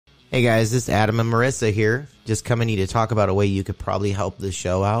Hey guys, this is Adam and Marissa here, just coming to you to talk about a way you could probably help the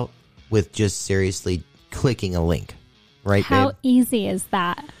show out with just seriously clicking a link. Right, How babe? easy is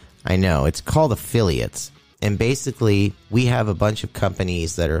that? I know. It's called affiliates. And basically, we have a bunch of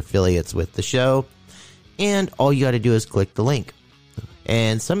companies that are affiliates with the show, and all you got to do is click the link.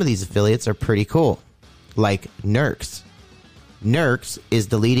 And some of these affiliates are pretty cool, like Nurx. Nurx is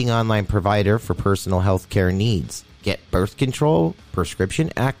the leading online provider for personal health care needs. Get birth control,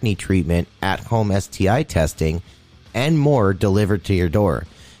 prescription acne treatment, at-home STI testing, and more delivered to your door.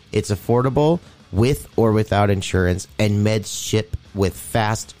 It's affordable with or without insurance, and meds ship with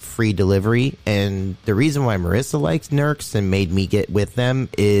fast, free delivery. And the reason why Marissa likes Nurx and made me get with them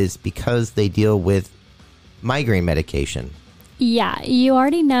is because they deal with migraine medication. Yeah, you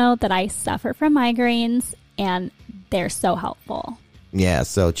already know that I suffer from migraines, and they're so helpful. Yeah,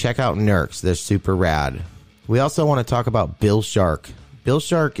 so check out Nurx. They're super rad. We also want to talk about Bill Shark. Bill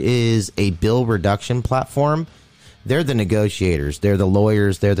Shark is a bill reduction platform. They're the negotiators. They're the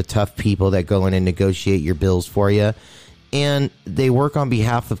lawyers. They're the tough people that go in and negotiate your bills for you. And they work on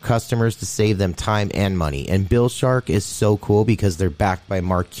behalf of customers to save them time and money. And Bill Shark is so cool because they're backed by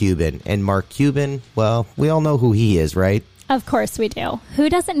Mark Cuban. And Mark Cuban, well, we all know who he is, right? Of course we do. Who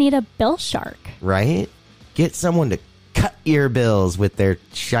doesn't need a bill shark? Right? Get someone to cut your bills with their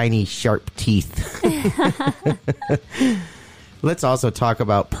shiny, sharp teeth. Let's also talk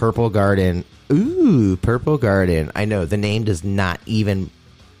about Purple Garden. Ooh, Purple Garden. I know the name does not even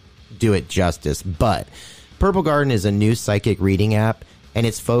do it justice, but Purple Garden is a new psychic reading app, and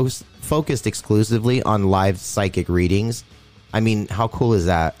it's focused exclusively on live psychic readings. I mean, how cool is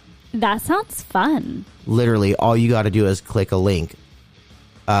that? That sounds fun. Literally, all you got to do is click a link.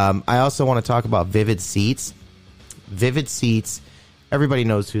 I also want to talk about Vivid Seats. Vivid Seats, everybody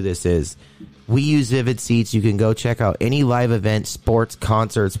knows who this is. We use Vivid Seats. You can go check out any live event, sports,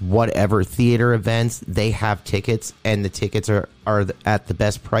 concerts, whatever, theater events. They have tickets, and the tickets are at the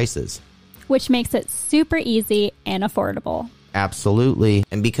best prices. Which makes it super easy and affordable. Absolutely.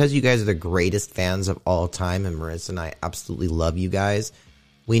 And because you guys are the greatest fans of all time, and Marissa and I absolutely love you guys,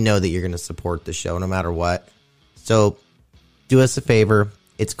 we know that you're going to support the show no matter what. So do us a favor.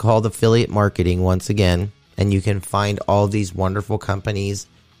 It's called affiliate marketing once again, and you can find all these wonderful companies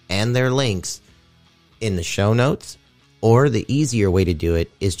and their links in the show notes. Or the easier way to do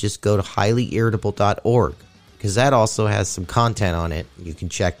it is just go to highlyirritable.org, because that also has some content on it. You can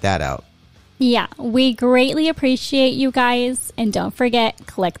check that out. Yeah, we greatly appreciate you guys. And don't forget,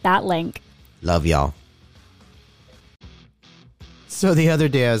 click that link. Love y'all. So the other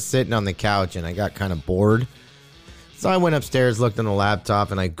day I was sitting on the couch and I got kind of bored. So I went upstairs, looked on the laptop,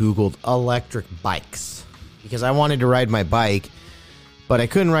 and I Googled electric bikes. Because I wanted to ride my bike, but I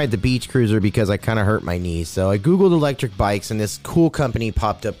couldn't ride the Beach Cruiser because I kind of hurt my knee. So I Googled electric bikes, and this cool company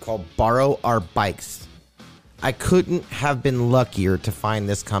popped up called Borrow Our Bikes. I couldn't have been luckier to find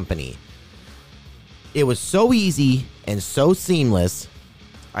this company. It was so easy and so seamless.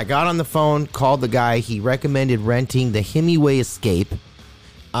 I got on the phone, called the guy. He recommended renting the Hemiway Escape.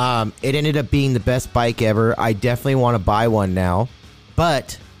 It ended up being the best bike ever. I definitely want to buy one now.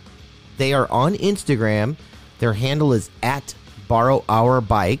 But they are on Instagram. Their handle is at Borrow Our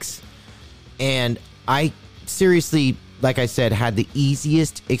Bikes. And I seriously, like I said, had the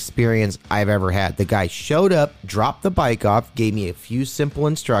easiest experience I've ever had. The guy showed up, dropped the bike off, gave me a few simple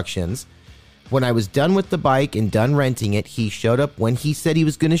instructions. When I was done with the bike and done renting it, he showed up when he said he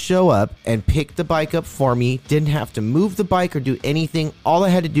was going to show up and picked the bike up for me. Didn't have to move the bike or do anything. All I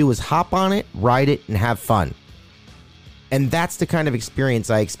had to do was hop on it, ride it, and have fun. And that's the kind of experience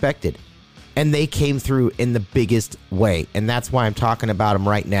I expected. And they came through in the biggest way. And that's why I'm talking about them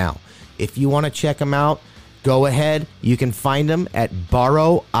right now. If you want to check them out, go ahead. You can find them at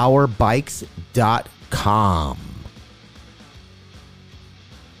borrowourBikes.com.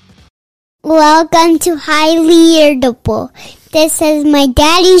 Welcome to Highly Irritable. This is my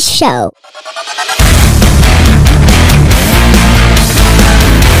daddy's show.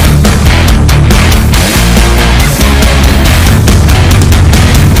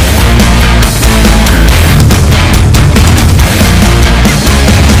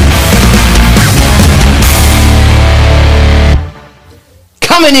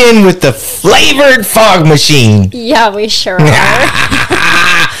 Coming in with the flavored fog machine. Yeah, we sure are.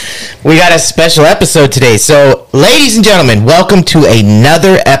 We got a special episode today. So, ladies and gentlemen, welcome to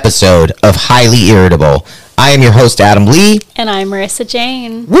another episode of Highly Irritable. I am your host, Adam Lee. And I'm Marissa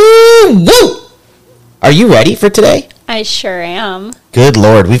Jane. Woo! Woo! Are you ready for today? I sure am. Good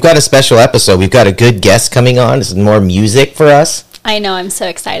Lord. We've got a special episode. We've got a good guest coming on. This is more music for us. I know, I'm so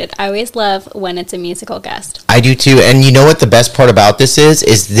excited. I always love when it's a musical guest. I do too. And you know what the best part about this is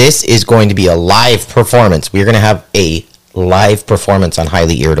this is going to be a live performance. We're going to have a live performance on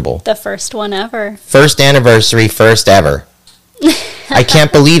Highly Irritable. The first one ever. First anniversary, first ever. I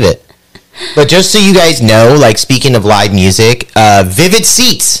can't believe it. But just so you guys know, like speaking of live music, Vivid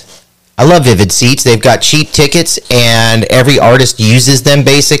Seats. I love Vivid Seats. They've got cheap tickets, and every artist uses them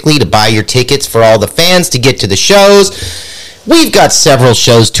basically to buy your tickets for all the fans to get to the shows. We've got several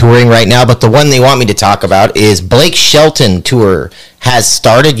shows touring right now, but the one they want me to talk about is Blake Shelton Tour has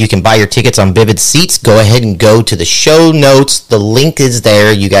started. You can buy your tickets on Vivid Seats. Go ahead and go to the show notes. The link is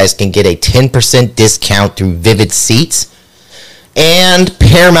there. You guys can get a 10% discount through Vivid Seats. And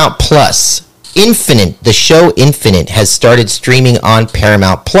Paramount Plus. Infinite, the show Infinite, has started streaming on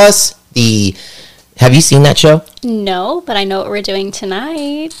Paramount Plus. Have you seen that show? No, but I know what we're doing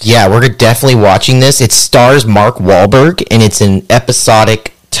tonight. Yeah, we're definitely watching this. It stars Mark Wahlberg, and it's an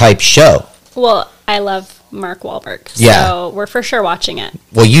episodic type show. Well, I love Mark Wahlberg, Yeah. so we're for sure watching it.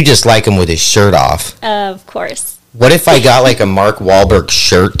 Well, you just like him with his shirt off. Of course. What if I got like a Mark Wahlberg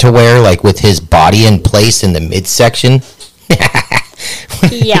shirt to wear, like with his body in place in the midsection?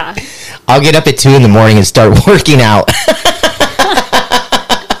 Yeah. I'll get up at 2 in the morning and start working out.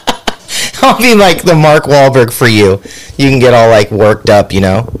 I'll be like the Mark Wahlberg for you. You can get all like worked up, you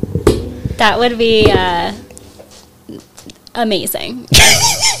know? That would be amazing.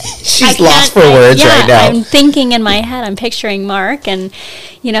 She's lost for words right now. I'm thinking in my head, I'm picturing Mark, and,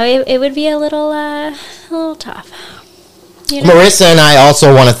 you know, it would be a little tough. You know? Marissa and I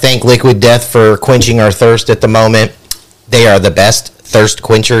also want to thank Liquid Death for quenching our thirst at the moment. They are the best thirst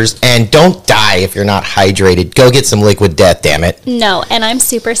quenchers, and don't die if you're not hydrated. Go get some Liquid Death, damn it. No, and I'm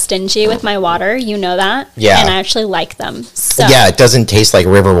super stingy with my water. You know that. Yeah. And I actually like them. So. Yeah, it doesn't taste like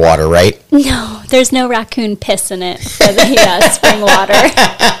river water, right? No, there's no raccoon piss in it for the spring water.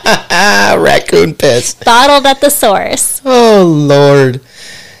 Raccoon piss. Bottled at the source. Oh, Lord.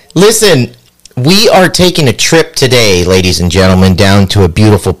 Listen, we are taking a trip today, ladies and gentlemen, down to a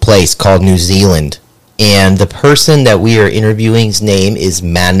beautiful place called New Zealand. And the person that we are interviewing's name is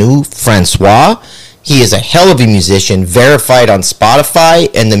Manu Francois. He is a hell of a musician, verified on Spotify,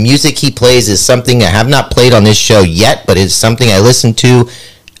 and the music he plays is something I have not played on this show yet, but it's something I listen to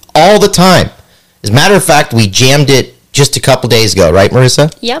all the time. As a matter of fact, we jammed it just a couple days ago, right,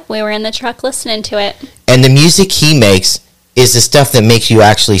 Marissa? Yep, we were in the truck listening to it. And the music he makes is the stuff that makes you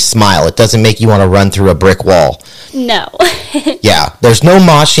actually smile. It doesn't make you want to run through a brick wall. No. Yeah, there's no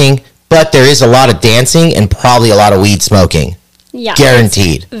moshing, but there is a lot of dancing and probably a lot of weed smoking. Yeah.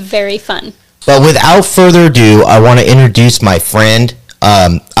 Guaranteed. Very fun. But without further ado, I want to introduce my friend.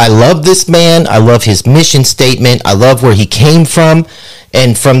 I love this man. I love his mission statement. I love where he came from.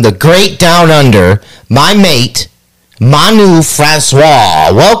 And from the great down under, my mate, Manu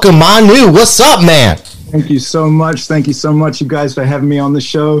Francois. Welcome, Manu. What's up, man? Thank you so much. Thank you so much, you guys, for having me on the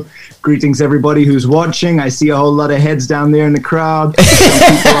show. Greetings, everybody who's watching. I see a whole lot of heads down there in the crowd.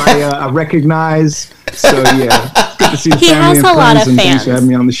 Some people I recognize. So, yeah, it's good to see the He family has and a lot friends, of and thanks fans. for having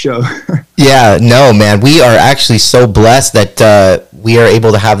me on the show. Yeah, no, man. We are actually so blessed that we are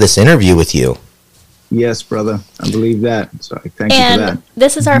able to have this interview with you. Yes, brother. I believe that. So I thank you for that. And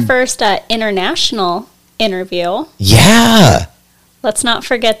this is our first international interview. Yeah. Let's not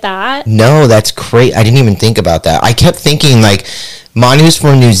forget that. No, that's great. I didn't even think about that. I kept thinking, like, Manu's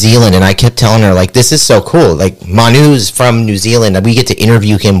from New Zealand, and I kept telling her, like, this is so cool. Like, Manu's from New Zealand, and we get to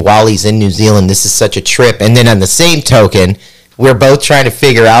interview him while he's in New Zealand. This is such a trip. And then on the same token, we're both trying to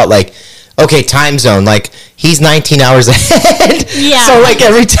figure out, like, okay, time zone. Like, he's 19 hours ahead. Yeah. So, like,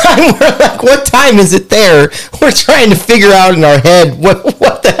 every time we're like, what time is it there? We're trying to figure out in our head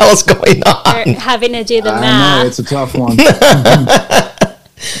what the hell's going on. We're having to do the I math. know, it's a tough one.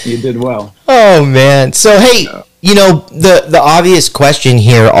 You did well. Oh, man. So, hey, you know, the obvious question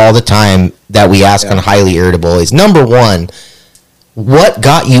here all the time that we ask on Highly Irritable is, number one, what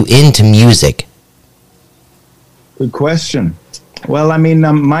got you into music? Good question. Well, I mean,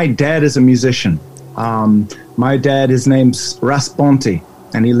 my dad is a musician. My dad, his name's Rasponti,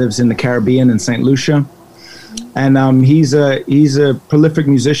 and he lives in the Caribbean in St. Lucia. And he's a prolific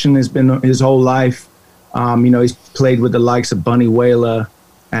musician. Has been his whole life. You know, he's played with the likes of Bunny Wailer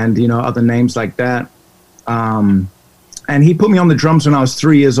and, you know, other names like that. And he put me on the drums when I was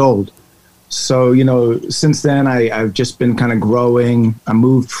 3 years old. So, you know, since then, I've just been kind of growing. I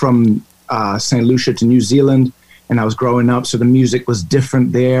moved from St. Lucia to New Zealand, and I was growing up, so the music was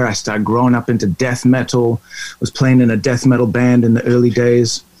different there. I started growing up into death metal, was playing in a death metal band in the early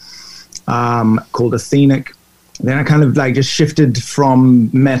days called Athenic. Then I kind of like just shifted from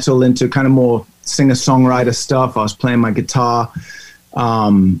metal into kind of more singer-songwriter stuff. I was playing my guitar.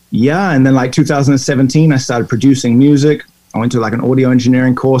 And then like 2017, I started producing music. I went to like an audio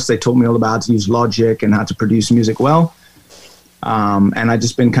engineering course. They taught me all about how to use Logic and how to produce music well. And I've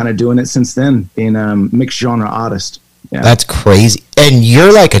just been kind of doing it since then, being a mixed genre artist. Yeah. That's crazy. And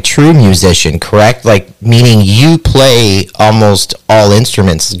you're like a true musician, correct? Like, meaning you play almost all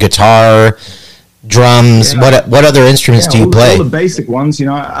instruments, guitar, drums. Yeah. What other instruments do you play? All the basic ones. You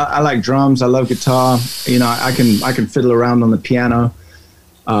know, I like drums. I love guitar. You know, I can fiddle around on the piano.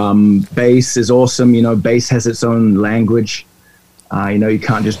 Bass is awesome. You know, bass has its own language. You know, you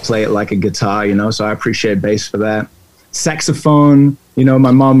can't just play it like a guitar, you know, so I appreciate bass for that. Saxophone, you know,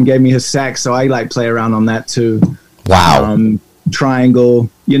 my mom gave me her sax, so I like play around on that too. Wow. Triangle,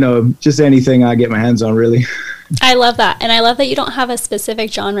 you know, just anything I get my hands on, really. I love that. And I love that you don't have a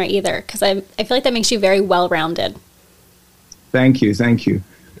specific genre either, because I feel like that makes you very well-rounded. Thank you.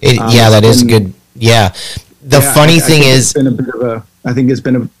 That is good. Yeah. The funny thing is... I think it's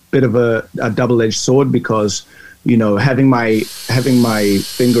been a bit of a double-edged sword because, you know, having my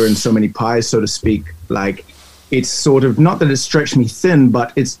finger in so many pies, so to speak, like, it's sort of, not that it's stretched me thin,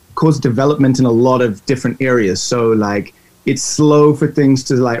 but it's caused development in a lot of different areas. So, like, it's slow for things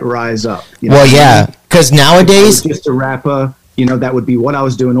to, like, rise up. You know? Well, yeah, because nowadays... If I was just a rapper, you know, that would be what I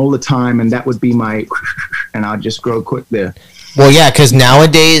was doing all the time, and that would be my... and I'd just grow quick there. Well, yeah, because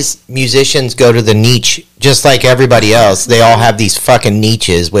nowadays musicians go to the niche just like everybody else. They all have these fucking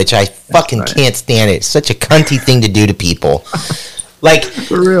niches, which I fucking can't stand it. It's such a cunty thing to do to people. Like,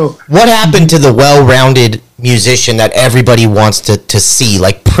 for real. What happened to the well-rounded musician that everybody wants to see?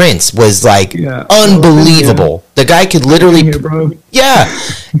 Like, Prince was like unbelievable. The guy could literally... Yeah.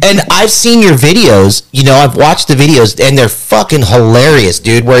 And I've seen your videos. You know, I've watched the videos, and they're fucking hilarious,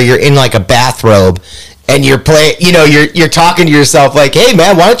 dude, where you're in like a bathrobe and you're playing, you know, you're talking to yourself like, hey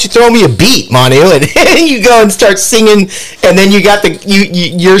man, why don't you throw me a beat, Manu? And you go and start singing, and then you got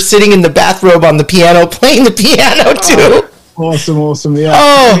you're sitting in the bathrobe on the piano playing the piano too. Awesome, yeah.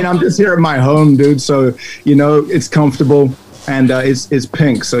 I mean, I'm just here at my home, dude, so, you know, it's comfortable, and it's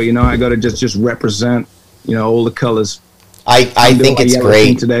pink, so, you know, I gotta just represent, you know, all the colors. I think it's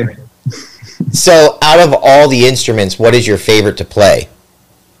great today. So out of all the instruments, what is your favorite to play?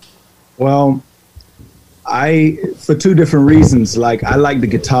 Well, for two different reasons. Like, I like the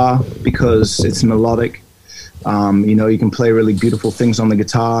guitar because it's melodic. You know, you can play really beautiful things on the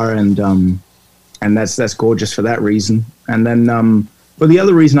guitar, and that's gorgeous for that reason. And then for the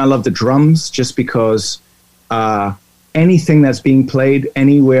other reason, I love the drums just because anything that's being played,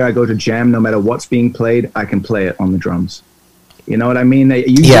 anywhere I go to jam, no matter what's being played, I can play it on the drums. You know what I mean?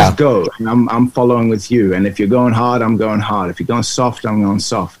 You just go, and I'm following with you. And if you're going hard, I'm going hard. If you're going soft, I'm going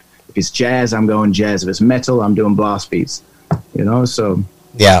soft. If it's jazz, I'm going jazz. If it's metal, I'm doing blast beats. You know, so...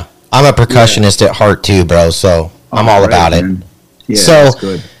 Yeah. I'm a percussionist at heart too, bro, so I'm all about it. Yeah, so, that's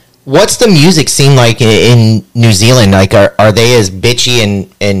good. What's the music scene like in New Zealand? Like, are they as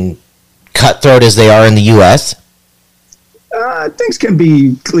bitchy and cutthroat as they are in the U.S.? Things can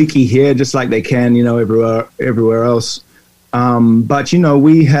be cliquey here, just like they can, you know, everywhere else. But, you know,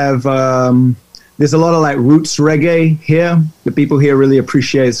 we have... there's a lot of like roots reggae here. The people here really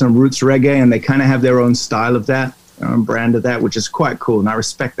appreciate some roots reggae, and they kind of have their own style of that, their own brand of that, which is quite cool. And I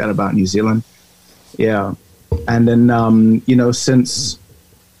respect that about New Zealand. Yeah. And then, you know, since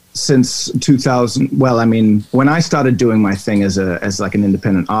 2000, well, I mean, when I started doing my thing as like an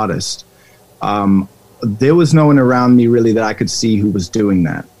independent artist, there was no one around me really that I could see who was doing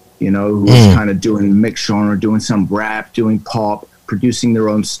that, you know, who was kind of doing mixed genre, doing some rap, doing pop, producing their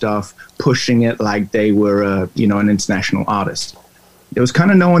own stuff, pushing it like they were, you know, an international artist. There was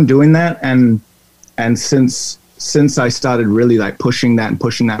kind of no one doing that, and since I started really like pushing that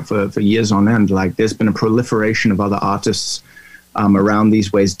for years on end, like there's been a proliferation of other artists around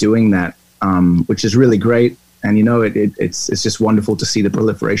these ways doing that, which is really great. And you know, it's just wonderful to see the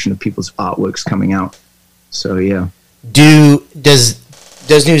proliferation of people's artworks coming out. So yeah.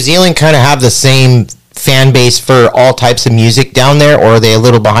 Does New Zealand kind of have the same fan base for all types of music down there, or are they a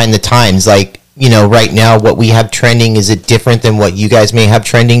little behind the times? Like, you know, right now what we have trending, is it different than what you guys may have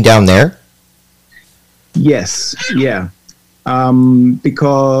trending down there? Yes, yeah.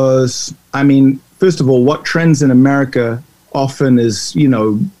 Because, I mean, first of all, what trends in America often is, you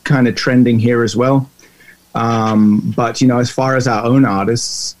know, kind of trending here as well. But, you know, as far as our own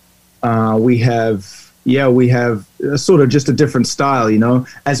artists, we have sort of just a different style, you know.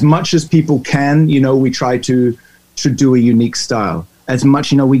 As much as people can, you know, we try to do a unique style. As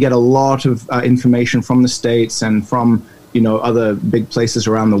much, you know, we get a lot of information from the States and from, you know, other big places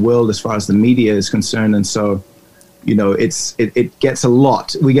around the world as far as the media is concerned. And so it gets a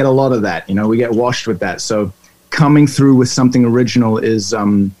lot. We get a lot of that. We get washed with that. So coming through with something original is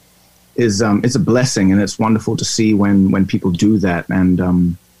it's a blessing, and it's wonderful to see when people do that.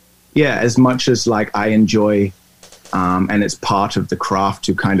 And as much as like I enjoy, and it's part of the craft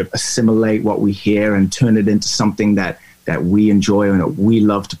to kind of assimilate what we hear and turn it into something that we enjoy and that we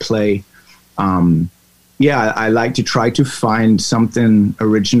love to play. I like to try to find something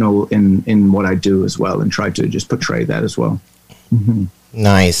original in what I do as well, and try to just portray that as well. Mm-hmm.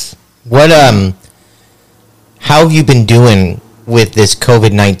 Nice. What how have you been doing with this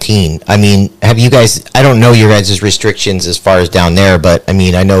COVID-19? I mean, have you guys, I don't know your guys' restrictions as far as down there, but I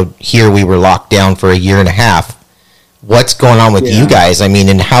mean, I know here we were locked down for a year and a half. What's going on with you guys? I mean,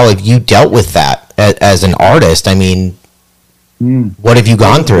 and how have you dealt with that as an artist? I mean, what have you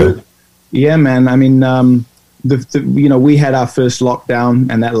gone through? Yeah, man. I mean, we had our first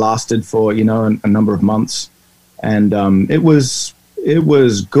lockdown, and that lasted for, a number of months. And it was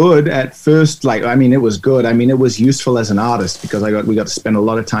good at first. It was good. I mean, it was useful as an artist because we got to spend a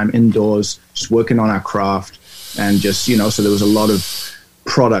lot of time indoors just working on our craft, and just, so there was a lot of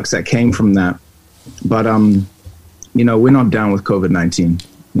products that came from that. But, we're not down with COVID-19.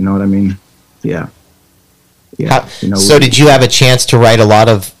 You know what I mean? Yeah. Yeah. So did you have a chance to write a lot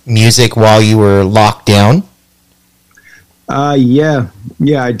of music while you were locked down? Yeah,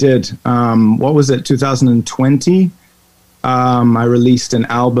 I did. What was it? 2020. I released an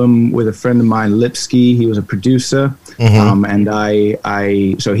album with a friend of mine, Lipsky. He was a producer,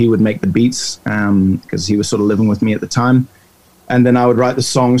 and so he would make the beats because he was sort of living with me at the time, and then I would write the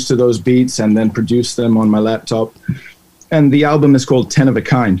songs to those beats and then produce them on my laptop. And the album is called 10 of a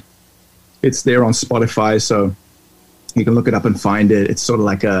Kind. It's there on Spotify, so you can look it up and find it. It's sort of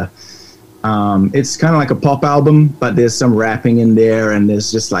like it's kind of like a pop album, but there's some rapping in there, and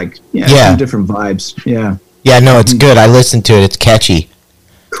there's just like some different vibes. Yeah, no, it's good. I listened to it. It's catchy.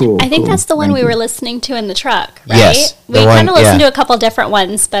 Cool. I think that's the one we were listening to in the truck, right? Yes, we kind of listened to a couple different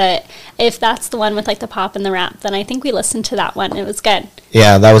ones, but if that's the one with like the pop and the rap, then I think we listened to that one. It was good.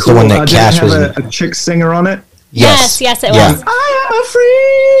 Yeah, that was the one that Cash was. A chick singer on it. Yes, it was. I am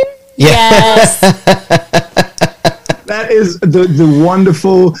free. Yes. That is the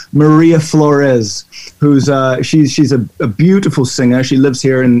wonderful Maria Flores, who's she's a beautiful singer. She lives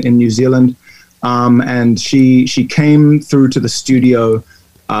here in New Zealand, and she came through to the studio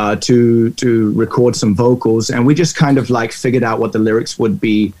to record some vocals, and we just kind of like figured out what the lyrics would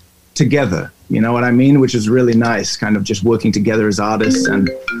be together. You know what I mean? Which is really nice, kind of just working together as artists. And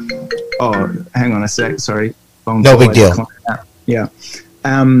hang on a sec, sorry. Phone no big deal. Yeah.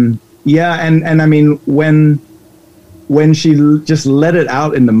 And I mean, when she just let it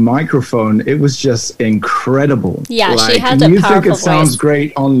out in the microphone, it was just incredible. Yeah, she has a powerful voice. You think it sounds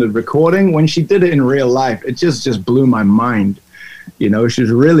great on the recording. When she did it in real life, it just blew my mind. She's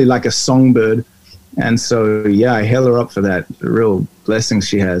really like a songbird. And so, I hail her up for that. The real blessings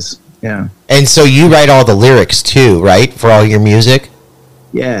she has. Yeah. And so you write all the lyrics too, right? For all your music?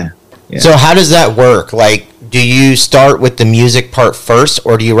 Yeah. So how does that work? Like, do you start with the music part first,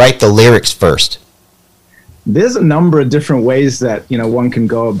 or do you write the lyrics first? There's a number of different ways that, one can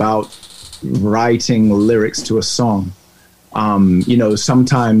go about writing lyrics to a song.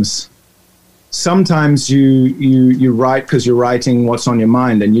 Sometimes you write because you're writing what's on your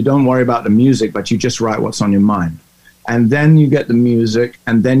mind, and you don't worry about the music, but you just write what's on your mind. And then you get the music,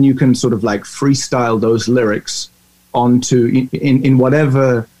 and then you can sort of like freestyle those lyrics onto in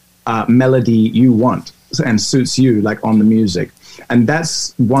whatever melody you want and suits you, like on the music. And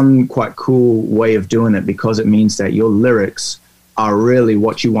that's one quite cool way of doing it, because it means that your lyrics are really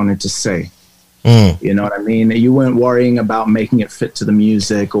what you wanted to say. You know what I mean? You weren't worrying about making it fit to the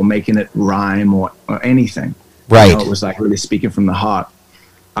music or making it rhyme or anything. Right. It was like really speaking from the heart.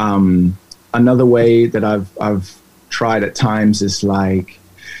 Another way that I've tried at times is like,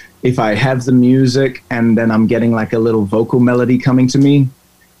 if I have the music and then I'm getting like a little vocal melody coming to me,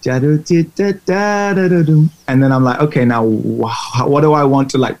 and then I'm like, okay, now what do I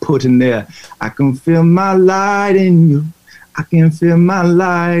want to like put in there? I can feel my light in you. I can feel my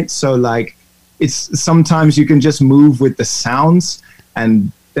light. So like, it's sometimes you can just move with the sounds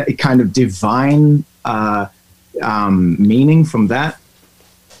and that kind of divine meaning from that.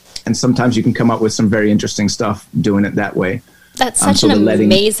 And sometimes you can come up with some very interesting stuff doing it that way. That's such an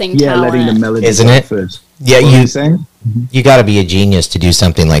amazing talent. Yeah, letting the melody isn't it? First. Yeah, you got to be a genius to do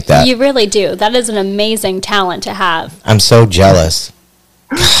something like that. You really do. That is an amazing talent to have. I'm so jealous.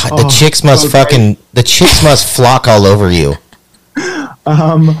 God, the chicks must flock all over you.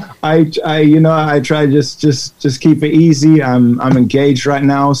 I try just keep it easy. I'm engaged right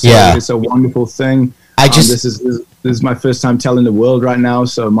now, so it's a wonderful thing. This is This is my first time telling the world right now.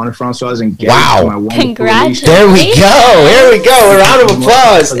 So Manu Francois is engaged. Wow. Congratulations. There we go. Here we go. A round of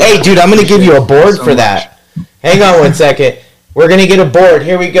applause. Hey, dude, I'm going to give you a board for that. Hang on 1 second. We're going to get a board.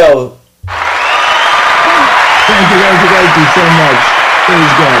 Here we go. Thank you so much.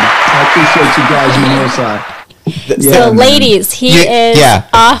 Praise God. I appreciate you guys on your side. So, ladies, he is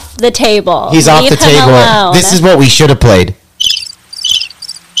off the table. He's off the table. Alone. This is what we should have played.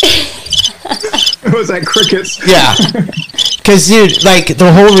 It was like crickets. Yeah. Because, dude, like,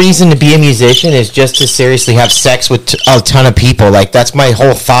 the whole reason to be a musician is just to seriously have sex with a ton of people. Like, that's my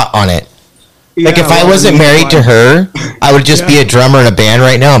whole thought on it. Like, if I wasn't married to her, I would just be a drummer in a band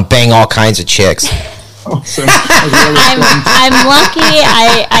right now and bang all kinds of chicks. Awesome. I'm lucky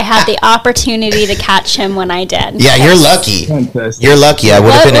I had the opportunity to catch him when I did. Yeah, you're lucky. Fantastic. You're lucky. I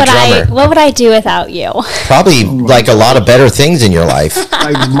would have been a drummer. What would I do without you? Probably like a lot of better things in your life.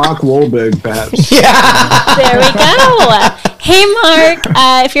 Like Mark Wahlberg, perhaps. Yeah. There we go. Hey, Mark,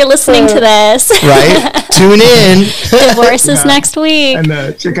 if you're listening to this. Right? Tune in. Divorce is next week.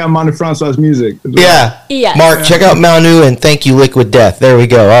 And check out Manu Francois' music. Yeah. Yes. Mark, check out Manu and thank you, Liquid Death. There we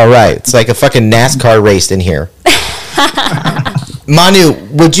go. All right. It's like a fucking NASCAR race in here. Manu,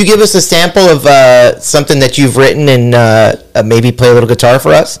 would you give us a sample of something that you've written and maybe play a little guitar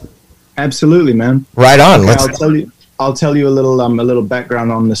for us? Absolutely, man. Right on. Okay, I'll tell you a little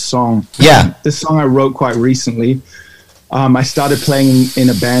background on this song. Yeah. This song I wrote quite recently. I started playing in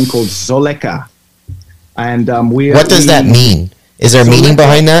a band called Zoleka. And what does that mean? Is there a meaning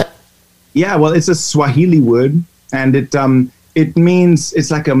behind that? Yeah, well, it's a Swahili word, and it means, it's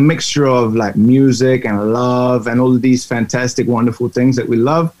like a mixture of like music and love and all of these fantastic, wonderful things that we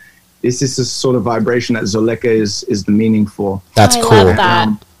love. This is a sort of vibration that Zoleka is the meaning for. That's I cool. love that.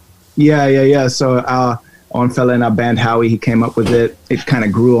 Yeah. So one fella in our band, Howie, he came up with it. It kind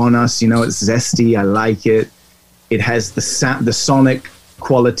of grew on us. You know, it's zesty. I like it. It has the sonic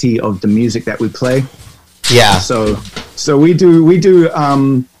quality of the music that we play. Yeah. So we do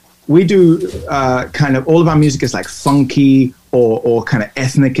kind of, all of our music is like funky or kind of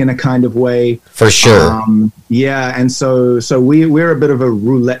ethnic in a kind of way. For sure. Yeah, and so we're a bit of a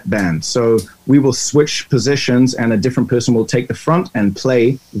roulette band. So we will switch positions, and a different person will take the front and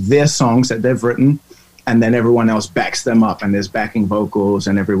play their songs that they've written, and then everyone else backs them up, and there's backing vocals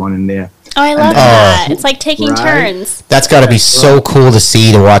and everyone in there. Oh, I love that. It's like taking turns. That's got to be so cool to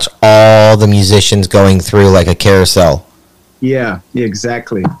see, to watch all the musicians going through like a carousel. Yeah,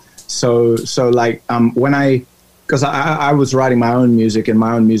 exactly. So like because I was writing my own music, and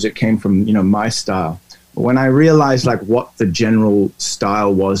my own music came from, you know, my style. But when I realized like what the general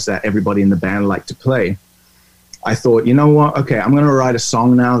style was that everybody in the band liked to play, I thought, you know what? Okay, I'm going to write a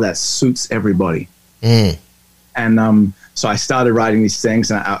song now that suits everybody. And so I started writing these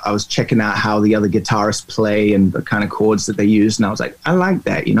things, and I was checking out how the other guitarists play and the kind of chords that they use. And I was like, I like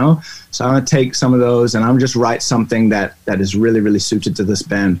that, you know? So I'm going to take some of those, and I'm just write something that is really, really suited to this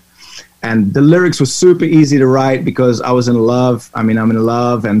band. And the lyrics were super easy to write because I was in love. I mean, I'm in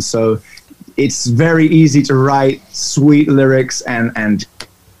love. And so it's very easy to write sweet lyrics and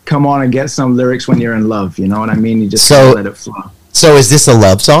come on and get some lyrics when you're in love. You know what I mean? You just let it flow. So is this a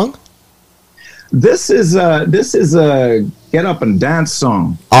love song? This is a get up and dance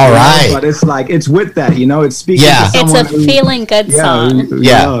song. All right. But it's like, it's with that, you know, it's speaking to someone. It's a feeling good song.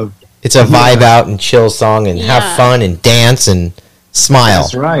 Love. It's a vibe out and chill song and have fun and dance and smile.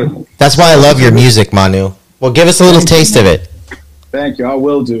 That's right. That's why I love your music, Manu. Well, give us a little taste of it. Thank you. I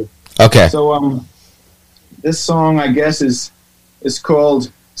will do. Okay. So this song, I guess, is called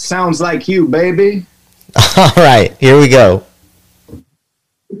Sounds Like You, Baby. All right. Here we go.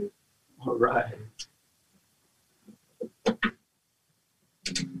 All right.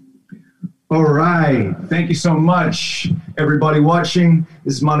 All right. Thank you so much, everybody watching.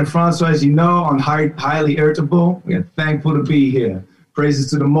 This is Manu Francois, as you know, on Highly Irritable. We are thankful to be here. Praises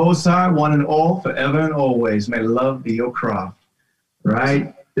to the Most High, one and all, forever and always. May love be your craft.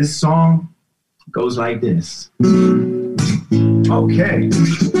 Right? This song goes like this. Okay.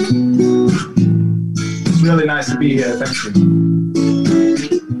 It's really nice to be here. Thank you.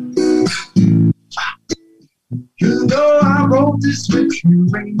 You know I wrote this with you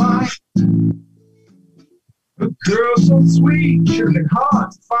in mind. A girl so sweet, sure been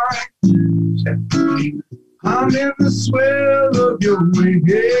hard to find. I'm in the swell of your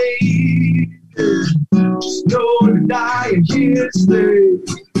reggae. Just know that I am here to stay.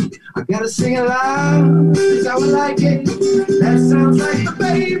 I gotta sing it loud, that's how I like it. That sounds like the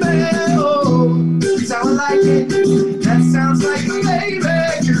baby. Oh, that's how I like it. That sounds like the baby.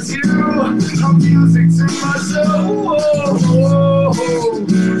 'Cause you are music to my soul.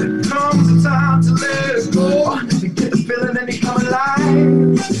 There comes a time to let it go. You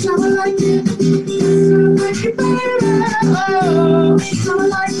Sound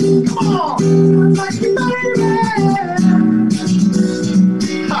like you, come on, sound like you, baby.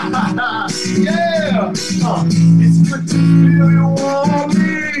 Yeah, it's good to feel you on me.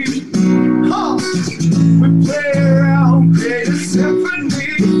 We play around, create a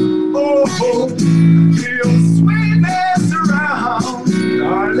symphony. Oh, feel sweetness around,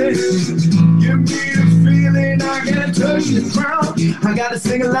 darling. Give me the feeling I can't touch the ground. I gotta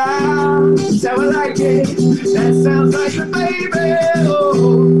sing aloud, sound like it. That sounds like a baby.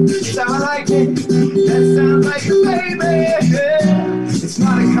 Oh, sound like it. That sounds like a baby. It's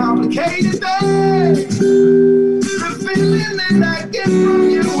not a complicated thing. The feeling that I get from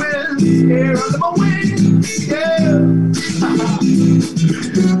you is here under my wings. Yeah.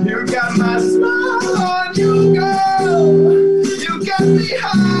 You got my smile on you, girl. You got me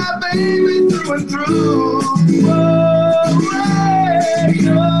high, baby, through and through. Whoa, hey,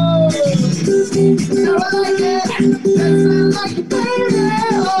 oh. Sound like it. That sounds like a baby.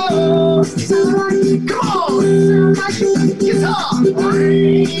 Oh, sound like it. Come on, sound like a guitar.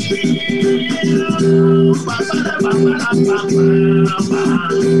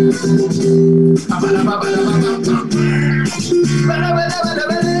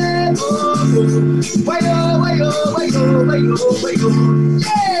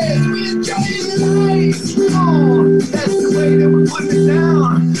 Yes, we enjoy life. Come on, that's the way that we put it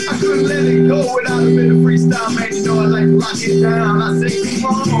down. I couldn't let it go without a bit of freestyle, man. You know I like to lock it down. I say,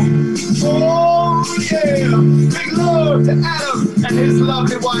 come on. Oh, yeah. Big love to Adam and his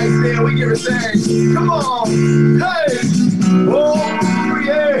lovely wife there. We give her thanks. Come on. Hey. Oh,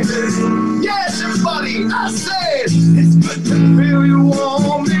 yeah. Yes, everybody. I said, it's good to feel you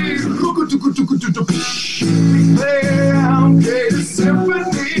on me. Play around, create a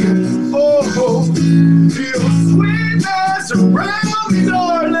symphony. Oh, feel sweetness around me,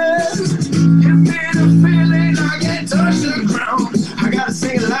 darling. Give me the feeling I can't touch the ground. I gotta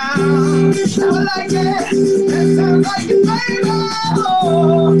sing it loud. Sound like it. That sounds like it, baby.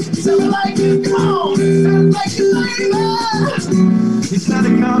 Oh, sound like it. Come on. Sound like it, baby. It's not a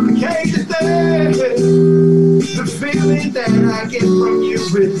complicated thing. The feeling that I get from you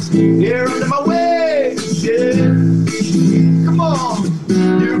is here under my wings. Yeah. Come on.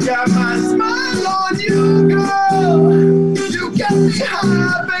 You got my smile on you, girl. You got me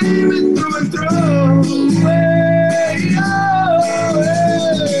high, baby, through and through. Hey, oh,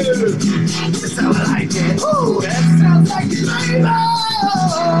 hey. That's how I like it. Oh, that sounds like it, baby.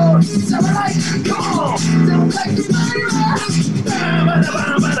 Oh, sound like it. Come on. Sound like it, baby.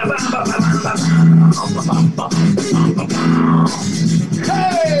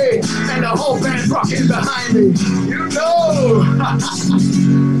 Hey, and the whole band's rocking behind me. You know.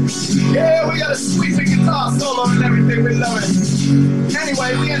 Yeah, we got a sweeping guitar solo and everything. We love it.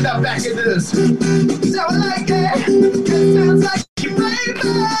 Anyway, we end up back in this. Sound like it. That sounds like it, baby.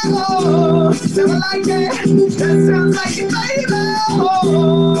 Oh, sound like it. That sounds like it, baby.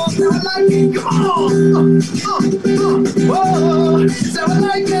 Oh, sound like it. Come on. Whoa, sound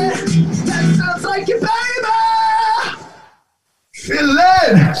like it. That sounds like it, baby. Feel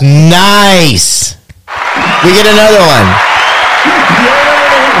it. Nice. We get another one.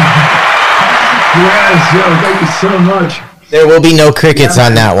 Yes, yo, thank you so much. There will be no crickets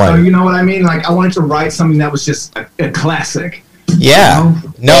on that one. You know what I mean? Like, I wanted to write something that was just a classic. Yeah. You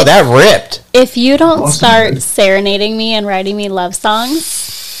know? No, that ripped. If you don't start serenading me and writing me love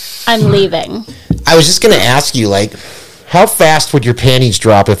songs, I'm leaving. I was just going to ask you, like, how fast would your panties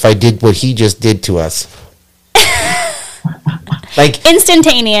drop if I did what he just did to us? Like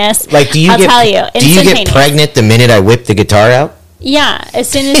instantaneous. Like, do you get pregnant the minute I whip the guitar out? Yeah, as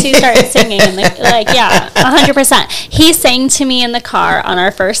soon as you start singing, yeah, 100%. He sang to me in the car on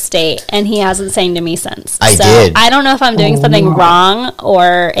our first date, and he hasn't sang to me since. I did. I don't know if I'm doing something wrong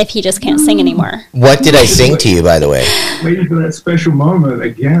or if he just can't sing anymore. What did I sing to you, by the way? Waiting for that special moment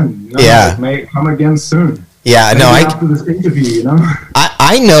again. No, yeah, may come again soon. Yeah, no, after this interview, you know.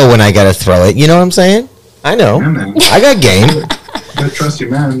 I know when I gotta throw it. You know what I'm saying? I know. Yeah, man. I got game. I trust you,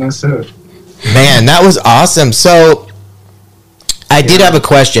 man. That's it. Man, that was awesome. So, I did have a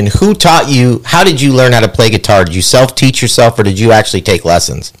question. Who taught you? How did you learn how to play guitar? Did you self-teach yourself, or did you actually take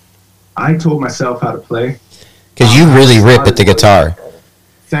lessons? I taught myself how to play. Because you really rip at the guitar.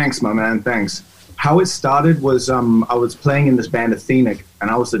 Thanks, my man. Thanks. How it started was I was playing in this band Athenic,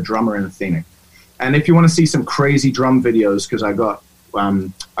 and I was the drummer in Athenic. And if you want to see some crazy drum videos, because I got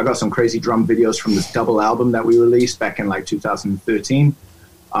some crazy drum videos from this double album that we released back in like 2013,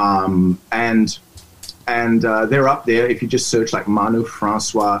 and they're up there. If you just search like Manu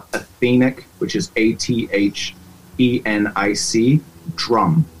Francois Athenic, which is ATHENIC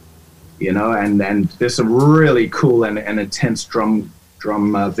drum, you know, and there's some really cool and intense drum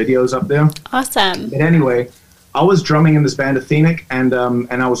videos up there. Awesome. But anyway, I was drumming in this band Athenic, and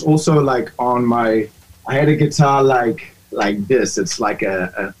I was also like I had a guitar like this. It's like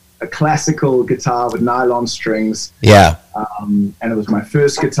a classical guitar with nylon strings. Yeah. And it was my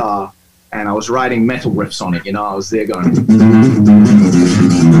first guitar, and I was writing metal riffs on it. You know, I was there going,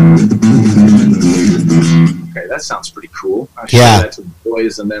 okay, that sounds pretty cool. I'll show that to the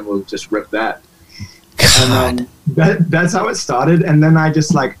boys, and then we'll just rip that. God. And that's how it started. And then I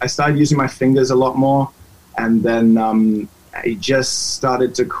started using my fingers a lot more, and then I just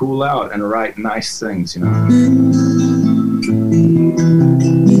started to cool out and write nice things, you know.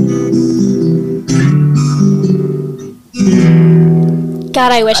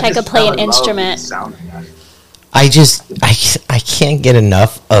 God, I wish I could play an instrument. I can't get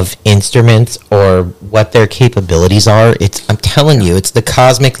enough of instruments or what their capabilities are. I'm telling you, it's the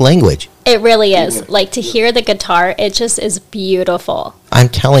cosmic language. It really is. Like, to hear the guitar, it just is beautiful. I'm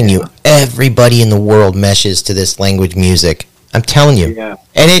telling you, everybody in the world meshes to this language music. I'm telling you. Yeah.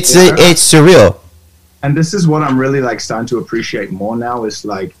 And it's surreal. And this is what I'm really like starting to appreciate more now is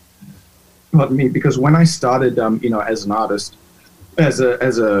like, because when I started, as an artist, as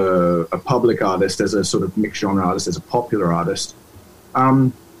a public artist, as a sort of mixed genre artist, as a popular artist,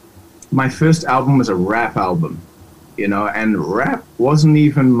 my first album was a rap album, you know, and rap wasn't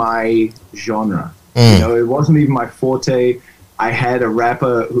even my genre. You know, it wasn't even my forte. I had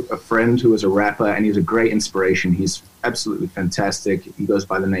a friend who was a rapper, and he was a great inspiration. He's absolutely fantastic. He goes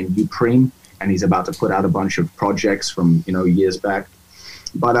by the name Upreem, and he's about to put out a bunch of projects from, years back.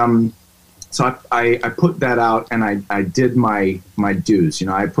 But so I put that out, and I did my dues. You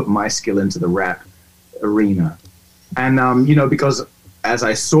know, I put my skill into the rap arena, and because as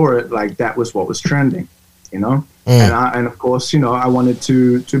I saw it, like that was what was trending, you know. And of course, I wanted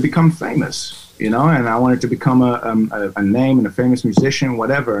to become famous, and I wanted to become a name and a famous musician,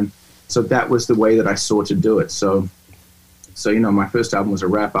 whatever. And so that was the way that I saw to do it. So my first album was a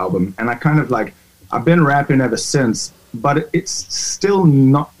rap album, and I kind of I've been rapping ever since. But it's still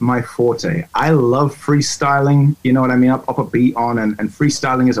not my forte. I love freestyling, you know what I mean? I'll put a beat on, and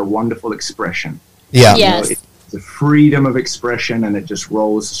freestyling is a wonderful expression. Yeah. Yes. It's a freedom of expression, and it just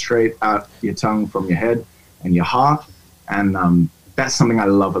rolls straight out your tongue from your head and your heart. And that's something I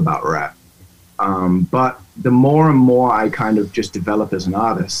love about rap. But the more and more I kind of just develop as an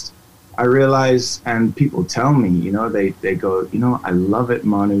artist, I realize, and people tell me, they go, I love it,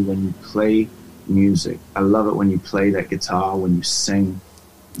 Manu, when you play music. I love it when you play that guitar, when you sing.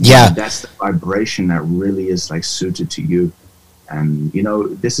 Yeah. That's the vibration that really is like suited to you. And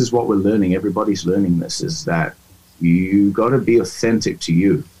this is what we're learning. Everybody's learning this, is that you got to be authentic to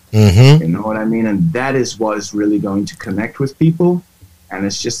you. You know what I mean? And that is what is really going to connect with people. And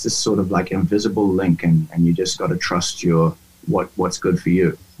it's just this sort of like invisible link, and you just got to trust what's good for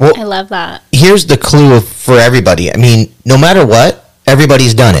you. Well, I love that. Here's the clue for everybody. I mean, no matter what,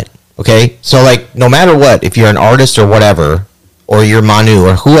 everybody's done it. Okay, so no matter what, if you're an artist or whatever, or you're Manu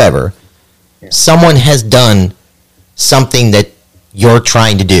or whoever, someone has done something that you're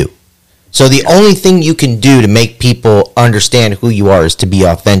trying to do. So the only thing you can do to make people understand who you are is to be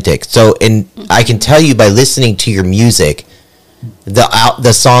authentic. So, and I can tell you by listening to your music,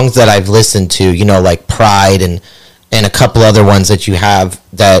 the songs that I've listened to, like Pride and a couple other ones that you have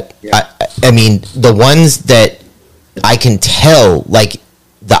that, I mean, the ones that I can tell, like,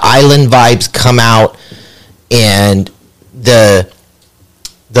 the island vibes come out, and the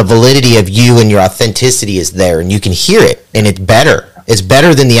validity of you and your authenticity is there, and you can hear it, and it's better. It's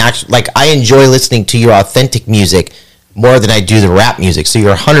better than the actual, like, I enjoy listening to your authentic music more than I do the rap music. So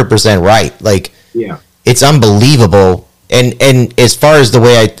you're 100% right. Like, it's unbelievable. And as far as the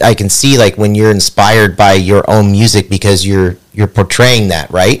way I can see, like, when you're inspired by your own music, because you're portraying that,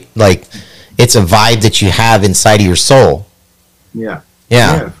 right? Like, it's a vibe that you have inside of your soul. Yeah,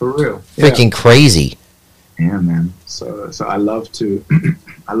 for real. Freaking crazy. Yeah, man. So I love to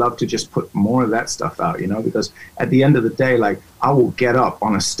just put more of that stuff out, because at the end of the day, like, I will get up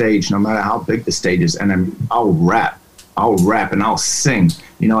on a stage, no matter how big the stage is, and then I'll rap and I'll sing.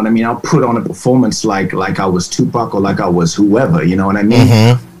 You know what I mean? I'll put on a performance like I was Tupac or like I was whoever, you know what I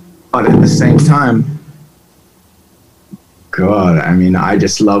mean? But at the same time, God, I mean, I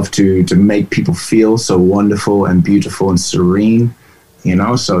just love to make people feel so wonderful and beautiful and serene.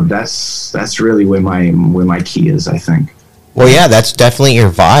 So that's really where my key is, I think. Well, yeah, that's definitely your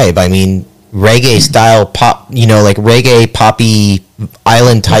vibe. I mean, reggae style pop, like reggae poppy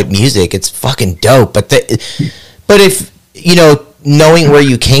island type music. It's fucking dope. But if knowing where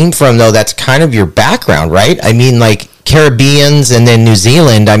you came from, though, that's kind of your background, right? I mean, like, Caribbeans and then New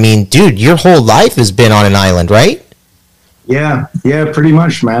Zealand. I mean, dude, your whole life has been on an island, right? Yeah, pretty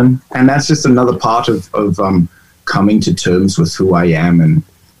much, man. And that's just another part of coming to terms with who I am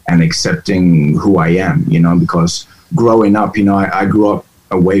and accepting who I am, you know, because growing up, you know, I grew up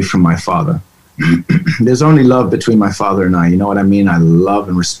away from my father. There's only love between my father and I, you know what I mean? I love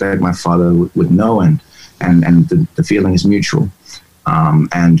and respect my father with no end, and the feeling is mutual.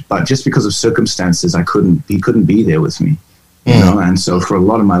 But just because of circumstances, he couldn't be there with me, you know? And so for a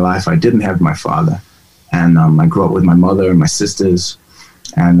lot of my life, I didn't have my father. And I grew up with my mother and my sisters,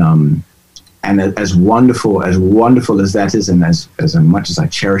 and as wonderful as that is, and as much as I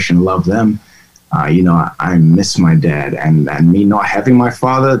cherish and love them, you know, I miss my dad, and me not having my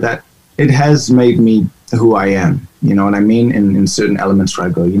father, that it has made me who I am. You know what I mean? In certain elements where I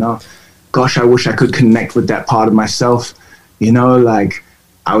go, you know, gosh, I wish I could connect with that part of myself. You know, like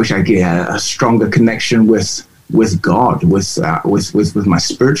I wish I could have a stronger connection with God, with my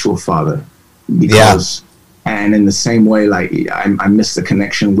spiritual father. Because, and in the same way, like I miss the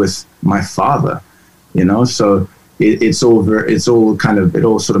connection with my father, you know. So it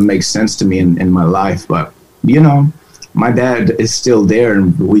all sort of makes sense to me in my life. But you know, my dad is still there,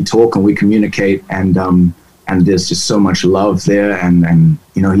 and we talk and we communicate, and there's just so much love there, and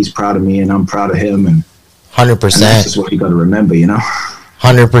you know, he's proud of me, and I'm proud of him, and 100%. That's just what you got to remember, you know.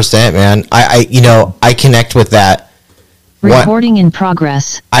 100%, man. I connect with that. Recording in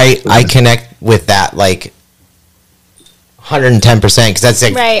progress. I connect with that like 110% because that's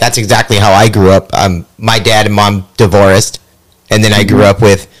exactly how I grew up. My dad and mom divorced, and then I grew up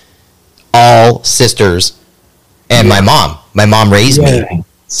with all sisters and my mom. My mom raised me.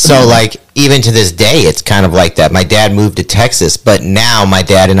 So like even to this day, it's kind of like that. My dad moved to Texas, but now my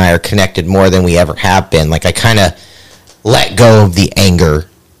dad and I are connected more than we ever have been. Like I kind of let go of the anger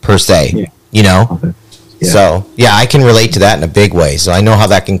per se, you know? Okay. Yeah. So, yeah, I can relate to that in a big way. So I know how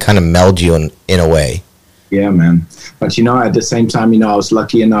that can kind of meld you in a way. Yeah, man. But, you know, at the same time, you know, I was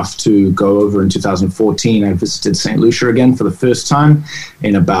lucky enough to go over in 2014. I visited St. Lucia again for the first time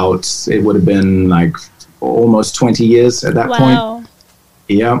in about, it would have been like almost 20 years at that point.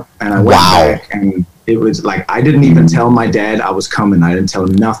 Yeah. And I went back, and it was like, I didn't even tell my dad I was coming. I didn't tell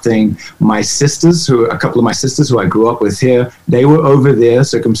him nothing. My sisters, a couple of my sisters who I grew up with here, they were over there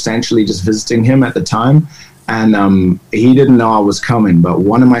circumstantially just visiting him at the time. And he didn't know I was coming, but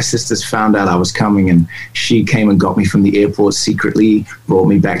one of my sisters found out I was coming, and she came and got me from the airport secretly, brought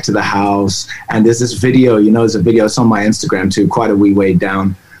me back to the house. And there's this video, you know, there's a video, it's on my Instagram too, quite a wee way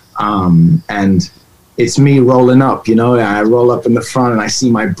down. And it's me rolling up, you know, I roll up in the front and I see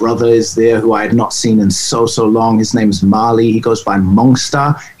my brother is there, who I had not seen in so long. His name is Marley. He goes by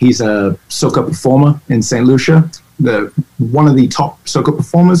Mongstar. He's a soca performer in St. Lucia, one of the top soca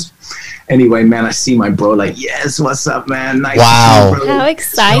performers. Anyway, man, I see my bro like, yes, what's up, man? Nice wow. To see you, how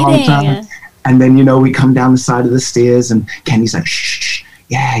exciting. And then, you know, we come down the side of the stairs, and Kenny's like, shh,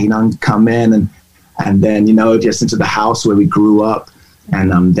 yeah, you know, come in. And then, you know, just into the house where we grew up.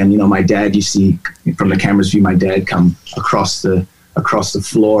 And then, you know, my dad, you see from the camera's view, my dad come across the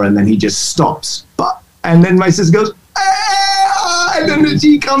floor, and then he just stops. And then my sister goes, ah! And then the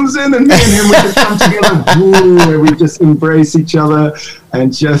G comes in, and me and him, we just come together, and we just embrace each other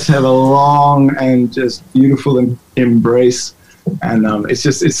and just have a long and just beautiful embrace. And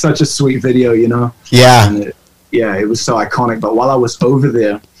it's such a sweet video, you know? Yeah. And it was so iconic. But while I was over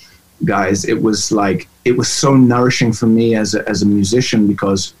there, guys, it was so nourishing for me as a musician,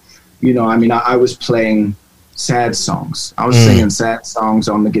 because, you know, I mean, I was playing sad songs. I was singing sad songs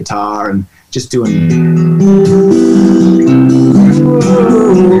on the guitar and just doing,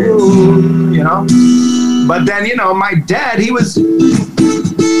 you know. But then, you know, my dad, he was doing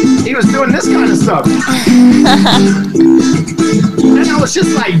this kind of stuff. And I was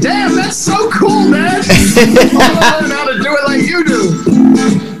just like, damn, that's so cool, man. I want to learn how to do it like you do.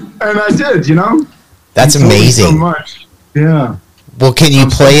 And I did, you know. That's amazing. So much. Yeah. Well, can you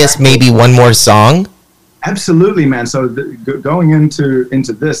play us maybe one more song? Absolutely, man. So going into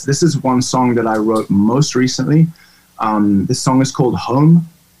this is one song that I wrote most recently. This song is called Home,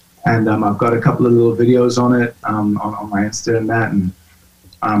 and I've got a couple of little videos on it on my Insta and that. And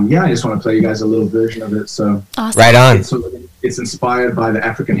I just want to play you guys a little version of it. So awesome. Right on. It's inspired by the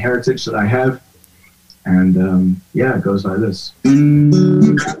African heritage that I have. And it goes like this.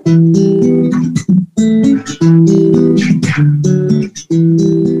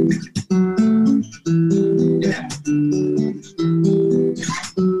 Yeah.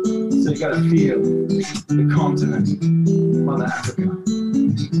 So you gotta feel the continent, Mother Africa.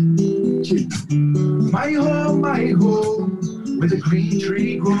 My home, where the green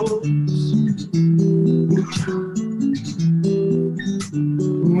tree grows.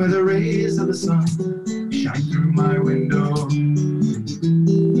 where the rays of the sun shine through my window.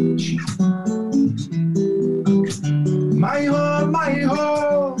 My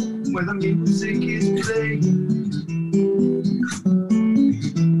home, where the music is playing.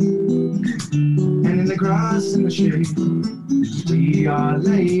 And in the grass and the shade, we are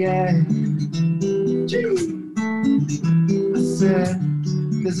laying. I said,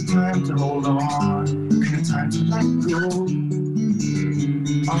 there's a time to hold on, and a time to let go.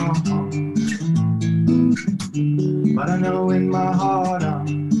 But I know in my heart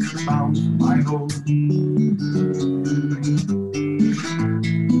I'm found my home.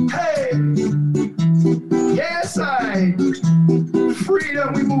 Hey, yes,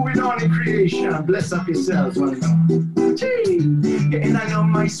 freedom, we moving on in creation. Bless up yourselves, one another. Yeah, and I know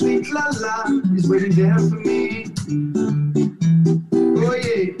my sweet la-la is waiting there for me. Oh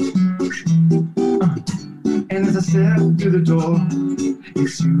yeah. And as I step through the door,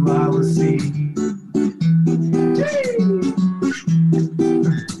 it's you I will see.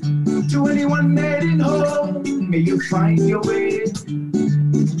 To anyone heading home, may you find your way.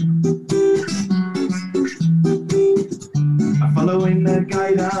 I'm following the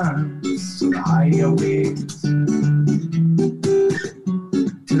guidance of the higher ways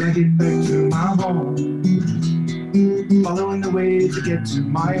till I get back to my home. Following the way to get to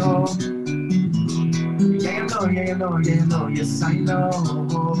my home. Yeah, I know, yes I know,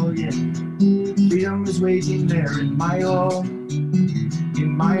 yeah. Freedom is waiting there in my home, in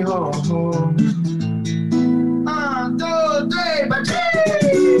my home.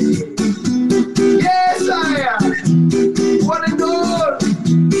 Yes, I am. What a good.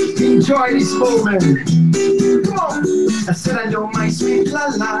 Enjoy this moment. Come on. I said I know my sweet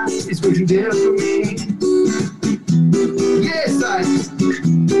la-la is waiting there for me. Yes,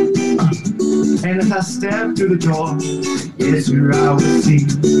 and as I step through the door, yes, where I will see.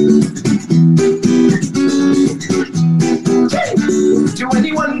 To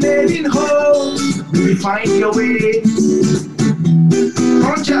anyone heading home, will you find your way?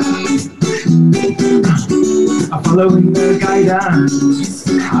 I'm following the guidance,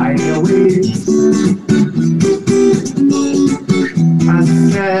 higher ways. As I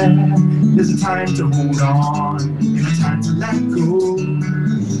said, there's a time to hold on, and a time to let go.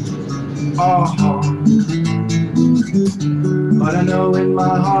 But I know in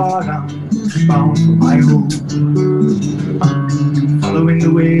my heart I'm bound for my home. Following the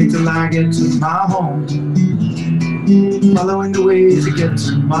way till I get to my home. Following the way to get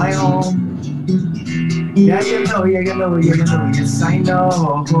to my home. Yeah, you know, yes I know,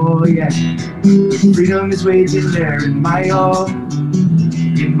 oh yeah. Freedom is waiting there in my home.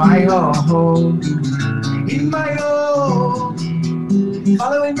 In my home. In my home.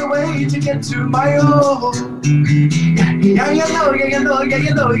 Following the way to get to my home. Yeah, you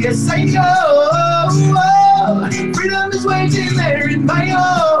know, yes I know. Freedom is waiting there in my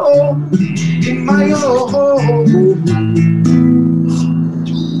home. In my home.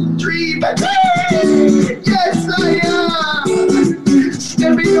 Dream again. Yes I am.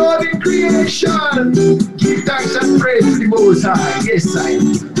 Stepping on in creation. Give thanks and praise to the Most High. Yes I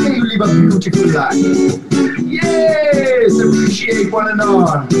am. May you live a beautiful life. Yes, appreciate one and all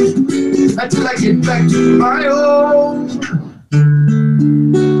until I get back to my home.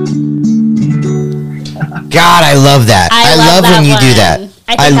 God, I love that. I love when you do that.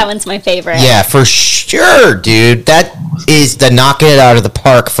 I think that one's my favorite. Yeah, for sure, dude. That is the knocking it out of the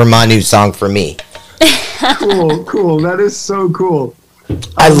park for my new song for me. Cool. That is so cool.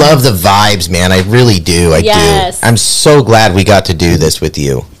 I love the vibes, man. I really do. I do. I'm so glad we got to do this with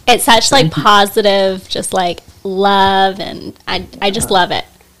you. It's such like positive, just like love, and I just love it.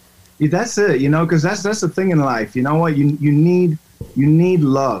 Yeah, that's it, you know, because that's the thing in life. You know what? You need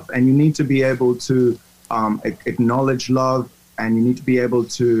love, and you need to be able to acknowledge love, and you need to be able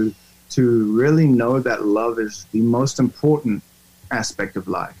to really know that love is the most important aspect of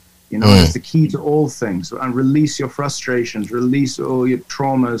life. You know, it's the key to all things. And release your frustrations, release all your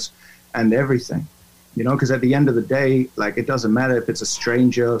traumas and everything. You know, because at the end of the day, like, it doesn't matter if it's a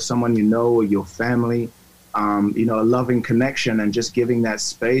stranger, someone you know, or your family, you know, a loving connection, and just giving that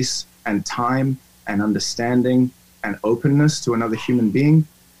space and time and understanding and openness to another human being.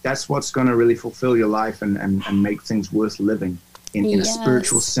 That's what's going to really fulfill your life and make things worth living in a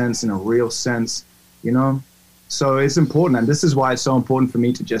spiritual sense, in a real sense, you know. So it's important, and this is why it's so important for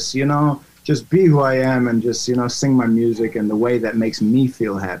me to just, you know, just be who I am and just, you know, sing my music in the way that makes me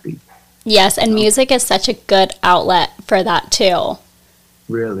feel happy. Yes, and music is such a good outlet for that too.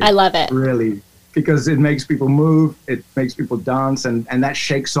 Really. I love it. Really. Because it makes people move, it makes people dance, and that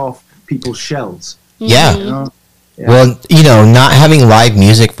shakes off people's shells. Yeah. You know? Yeah. Well, not having live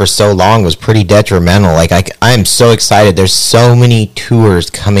music for so long was pretty detrimental. Like, I am so excited. There's so many tours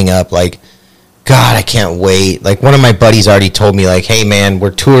coming up. Like, God, I can't wait. Like, one of my buddies already told me, like, hey, man,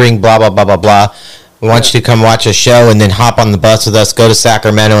 we're touring, blah, blah, blah, blah, blah. We want you to come watch a show and then hop on the bus with us, go to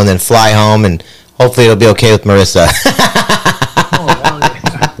Sacramento, and then fly home, and hopefully it'll be okay with Marissa.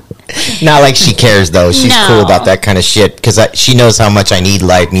 Not like she cares, though. She's cool about that kind of shit because she knows how much I need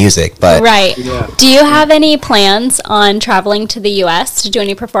live music. But right. Yeah. Do you have any plans on traveling to the U.S. to do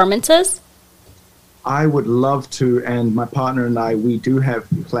any performances? I would love to, and my partner and I, we do have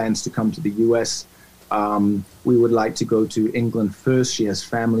plans to come to the U.S. We would like to go to England first. She has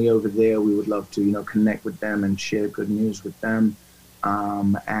family over there. We would love to, connect with them and share good news with them.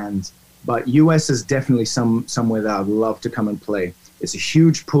 But U.S. is definitely somewhere that I'd love to come and play. It's a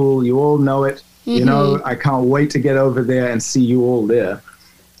huge pool. You all know it. Mm-hmm. I can't wait to get over there and see you all there.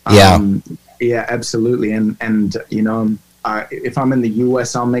 Yeah, absolutely. And if I'm in the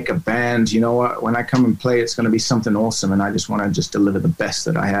U.S., I'll make a band. You know what? When I come and play, it's going to be something awesome. And I just want to just deliver the best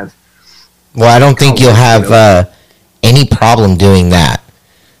that I have. Well, I don't think you'll have any problem doing that.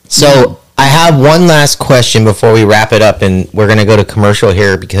 So I have one last question before we wrap it up, and we're going to go to commercial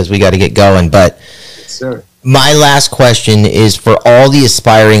here because we got to get going. But yes, sir. My last question is for all the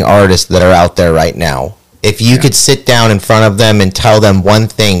aspiring artists that are out there right now. If you could sit down in front of them and tell them one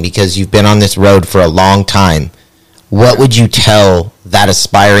thing, because you've been on this road for a long time, what would you tell that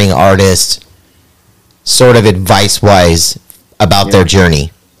aspiring artist, sort of advice-wise, about their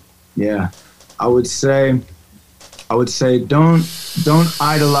journey? Yeah, I would say don't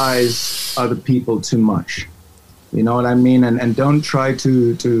idolize other people too much. You know what I mean? And don't try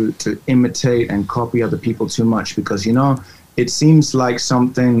to imitate and copy other people too much, because, it seems like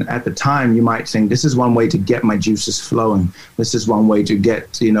something at the time you might think, this is one way to get my juices flowing. This is one way to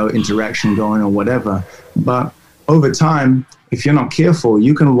get, interaction going or whatever. But over time, if you're not careful,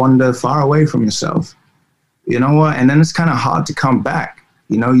 you can wander far away from yourself. You know what? And then it's kind of hard to come back.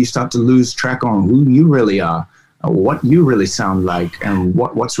 You start to lose track on who you really are, or what you really sound like, and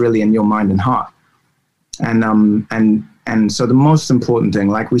what's really in your mind and heart. And so the most important thing,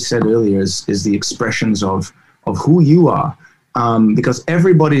 like we said earlier, is the expressions of who you are, because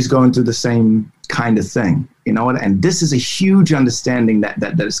everybody's going through the same kind of thing, and this is a huge understanding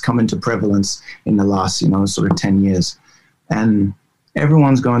that has come into prevalence in the last, sort of 10 years. And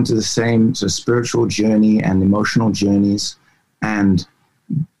everyone's going through the same sort of spiritual journey and emotional journeys, and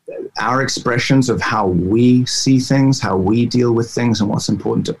our expressions of how we see things, how we deal with things, and what's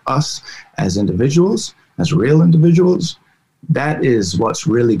important to us as individuals, as real individuals, that is what's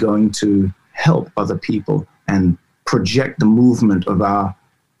really going to help other people and project the movement of our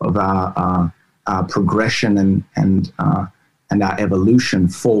progression and our evolution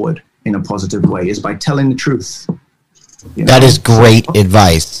forward in a positive way, is by telling the truth. That is great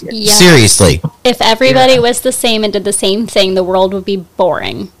advice. Yes. Seriously. If everybody was the same and did the same thing, the world would be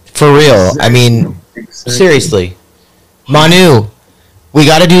boring. For real. Exactly. I mean, seriously. Manu, we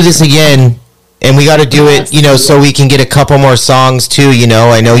got to do this again. And we got to do it, so we can get a couple more songs too.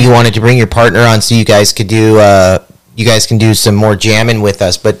 I know you wanted to bring your partner on so you guys can do some more jamming with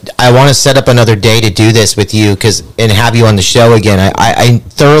us. But I want to set up another day to do this with you and have you on the show again. I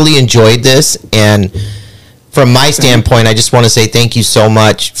thoroughly enjoyed this, and from my standpoint, I just want to say thank you so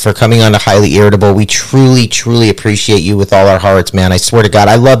much for coming on to Highly Irritable. We truly, truly appreciate you with all our hearts, man. I swear to God,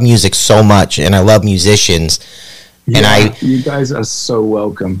 I love music so much, and I love musicians. Yeah, you guys are so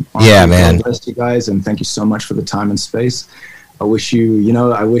welcome. Yeah, man. God bless you guys, and thank you so much for the time and space. I wish you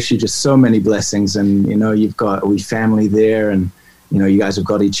just so many blessings, and you've got a wee family there, and you guys have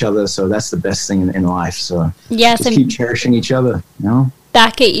got each other, so that's the best thing in life. So yes, just keep cherishing each other.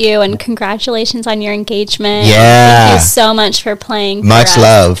 Back at you, and congratulations on your engagement. Yeah, thank you so much for playing. Much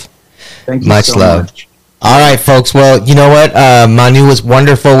love. Thank you. Much so love. Much. All right, folks. Well, you know what? Manu was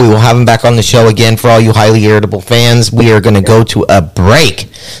wonderful. We will have him back on the show again for all you Highly Irritable fans. We are going to go to a break.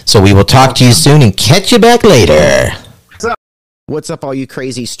 So we will talk to you soon and catch you back later. What's up, all you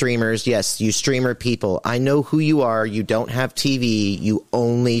crazy streamers? Yes, you streamer people. I know who you are. You don't have TV. You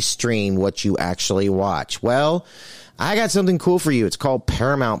only stream what you actually watch. Well, I got something cool for you. It's called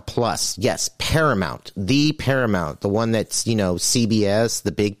Paramount Plus. Yes, Paramount. The Paramount. The one that's, CBS,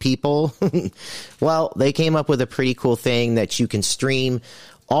 the big people. Well, they came up with a pretty cool thing that you can stream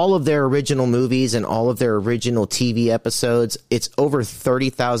all of their original movies and all of their original TV episodes. It's over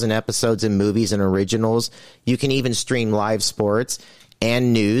 30,000 episodes and movies and originals. You can even stream live sports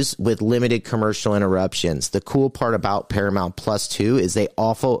and news with limited commercial interruptions. The cool part about Paramount Plus, too, is they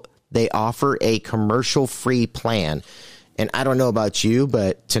offer a commercial-free plan. And I don't know about you,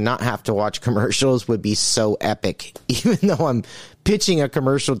 but to not have to watch commercials would be so epic, even though I'm pitching a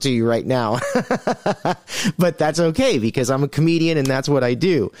commercial to you right now. But that's okay because I'm a comedian and that's what I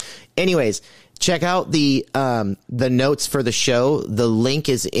do. Anyways, check out the notes for the show. The link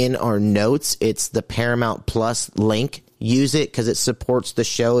is in our notes. It's the Paramount Plus link. Use it because it supports the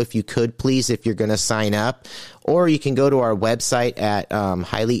show. If you could, please, if you're going to sign up. Or you can go to our website at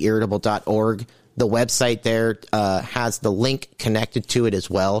highlyirritable.org. The website there has the link connected to it as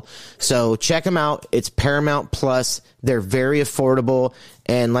well. So check them out. It's Paramount Plus. They're very affordable.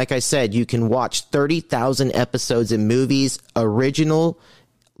 And like I said, you can watch 30,000 episodes in movies, original,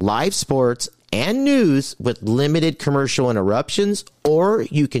 live sports, and news with limited commercial interruptions, or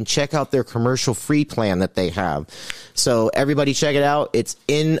you can check out their commercial-free plan that they have. So everybody check it out. It's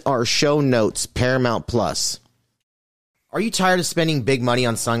in our show notes, Paramount Plus. Are you tired of spending big money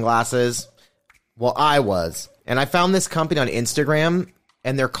on sunglasses? Well, I was. And I found this company on Instagram,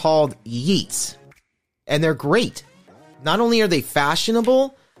 and they're called Yeats. And they're great. Not only are they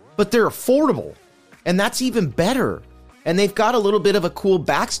fashionable, but they're affordable. And that's even better. And they've got a little bit of a cool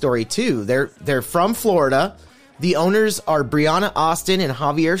backstory, too. They're from Florida. The owners are Brianna Austin and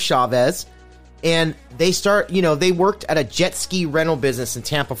Javier Chavez. And they worked at a jet ski rental business in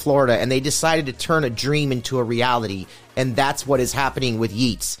Tampa, Florida, and they decided to turn a dream into a reality. And that's what is happening with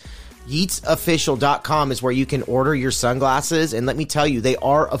Yeats. YeatsOfficial.com is where you can order your sunglasses. And let me tell you, they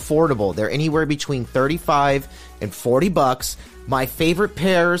are affordable. They're anywhere between $35 and $40. My favorite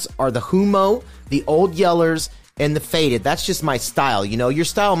pairs are the Humo, the Old Yellers, and the Faded. That's just my style. You know, your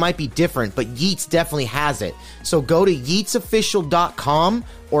style might be different, but Yeats definitely has it. So go to YeatsOfficial.com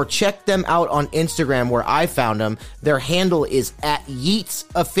or check them out on Instagram where I found them. Their handle is at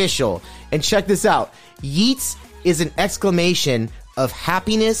YeatsOfficial. And check this out. Yeats is an exclamation of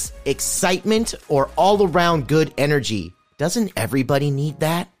happiness, excitement, or all around good energy. Doesn't everybody need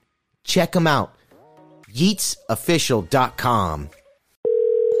that? Check them out. YeatsOfficial.com.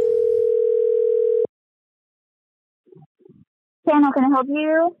 How can I help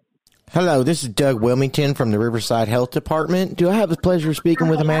you? Hello, this is Doug Wilmington from the Riverside Health Department. Do I have the pleasure of speaking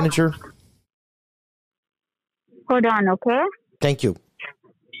with a manager? Hold on, okay? Thank you.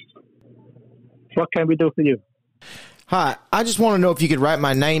 What can we do for you? Hi, I just want to know if you could write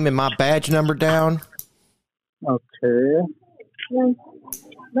my name and my badge number down. Okay.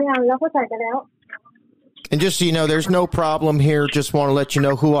 And just so you know, there's no problem here. Just want to let you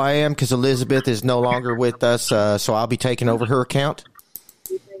know who I am because Elizabeth is no longer with us, so I'll be taking over her account.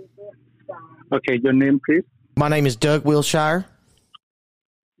 Okay, your name, please. My name is Doug Wilshire.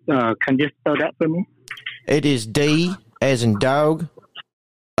 Can you spell that for me? It is D as in dog,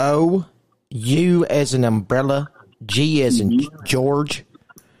 O, U as in umbrella, G as in George.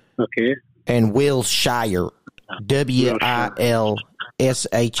 Okay. And Wilshire,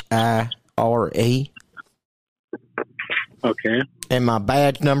 WILSHIRE. Okay. And my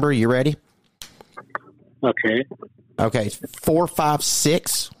badge number, you ready? Okay. Okay,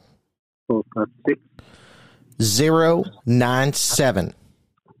 456 456 097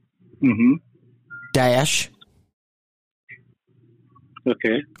 dash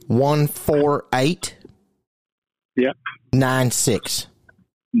okay 148 yeah 96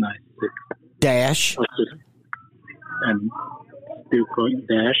 dash okay. And still going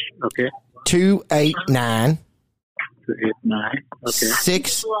dash okay 289 289 okay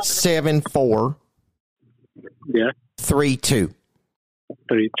 674 yeah 32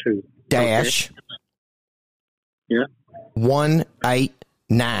 dash okay. Yeah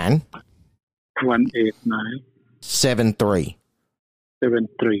 189 73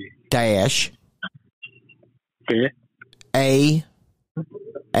 dash okay A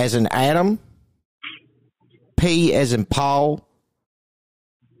as in Adam, P as in Paul,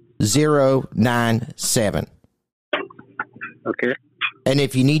 097. Okay. And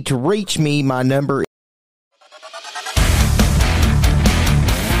if you need to reach me, my number.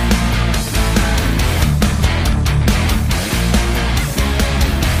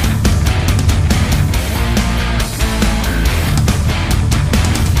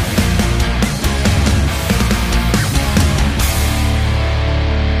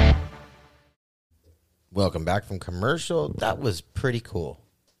 Welcome back from commercial. That was pretty cool.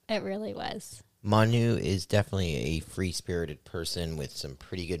 It really was. Manu is definitely a free-spirited person with some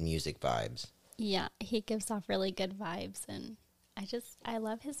pretty good music vibes. Yeah, he gives off really good vibes, and I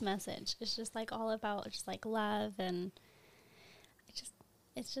love his message. It's just like all about just like love, and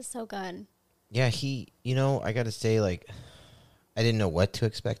it's just so good. Yeah, I got to say, like, I didn't know what to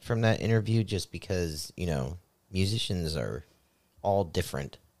expect from that interview just because, musicians are all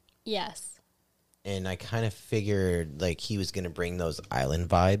different. Yes. and I kind of figured like he was going to bring those island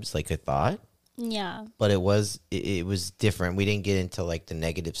vibes, like I thought. Yeah. But it was different. We didn't get into like the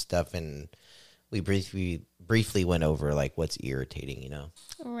negative stuff, and we briefly went over like what's irritating, you know.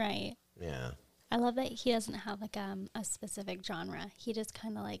 Right. Yeah. I love that he doesn't have like a specific genre. He just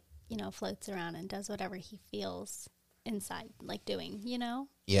kind of like, you know, floats around and does whatever he feels inside like doing, you know?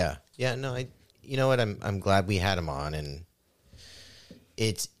 Yeah. Yeah, no, you know what? I'm glad we had him on, and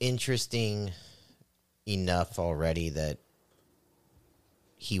it's interesting enough already that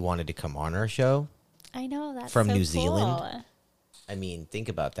he wanted to come on our show. I know, that's from so New cool. Zealand. I mean, think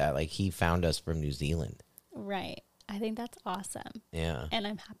about that. Like, he found us from New Zealand. Right. I think that's awesome. Yeah. And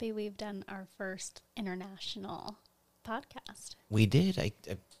I'm happy we've done our first international podcast. We did. I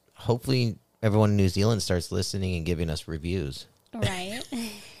hopefully everyone in New Zealand starts listening and giving us reviews. Right.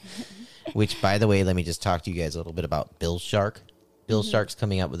 Which, by the way, let me just talk to you guys a little bit about Bill Shark. Bill Shark's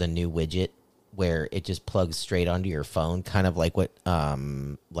coming up with a new widget where it just plugs straight onto your phone, kind of like what,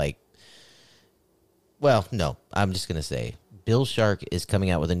 well, no, I'm just going to say Bill Shark is coming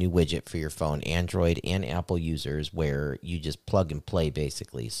out with a new widget for your phone, Android and Apple users, where you just plug and play,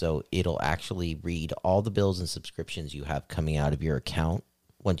 basically. So it'll actually read all the bills and subscriptions you have coming out of your account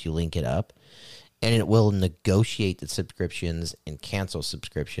once you link it up. And it will negotiate the subscriptions and cancel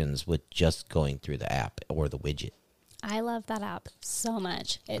subscriptions with just going through the app or the widget. I love that app so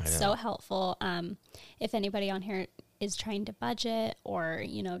much. It's so helpful. If anybody on here is trying to budget or,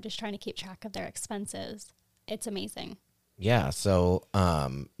 you know, just trying to keep track of their expenses, it's amazing. Yeah, so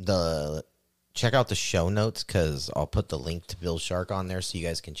check out the show notes, because I'll put the link to Bill Shark on there so you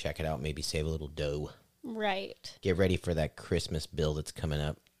guys can check it out, maybe save a little dough. Right. Get ready for that Christmas bill that's coming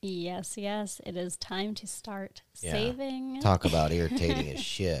up. Yes, it is time to start saving. Talk about irritating as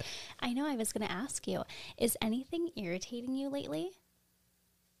shit. I know, I was going to ask you, is anything irritating you lately?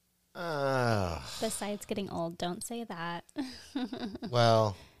 Besides getting old, don't say that.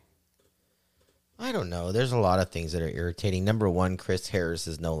 Well, I don't know. There's a lot of things that are irritating. Number one, Chris Harris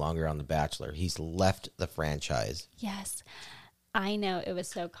is no longer on The Bachelor. He's left the franchise. Yes. I know it was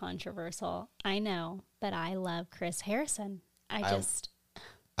so controversial. I know, but I love Chris Harrison.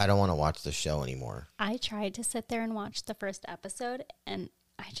 I don't want to watch the show anymore. I tried to sit there and watch the first episode, and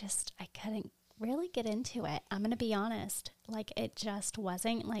I couldn't really get into it. I'm going to be honest. Like, it just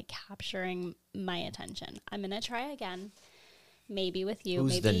wasn't like capturing my attention. I'm going to try again. Maybe with you.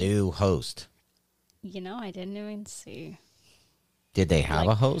 Who's the new host? You know, I didn't even see. Did they have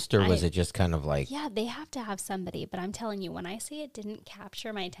a host, or was it just kind of like... Yeah, they have to have somebody. But I'm telling you, when I say it didn't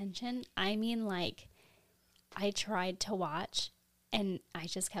capture my attention, I mean, like, I tried to watch, and I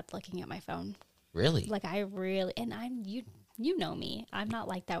just kept looking at my phone. Really? Like, and you know me. I'm not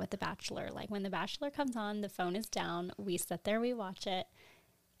like that with The Bachelor. Like, when The Bachelor comes on, the phone is down. We sit there, we watch it.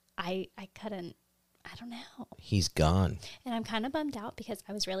 I couldn't. I don't know. He's gone. And I'm kind of bummed out because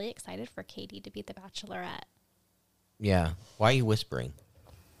I was really excited for Katie to be the Bachelorette. Yeah. Why are you whispering?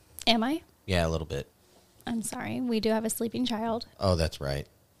 Am I? Yeah, a little bit. I'm sorry. We do have a sleeping child. Oh, that's right.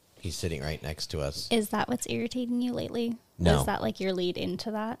 He's sitting right next to us. Is that what's irritating you lately? No. Is that like your lead into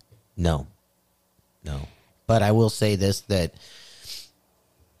that? No. But I will say this, that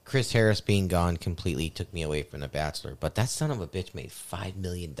Chris Harris being gone completely took me away from The Bachelor. But that son of a bitch made $5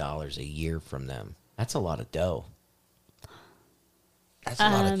 million a year from them. That's a lot of dough. That's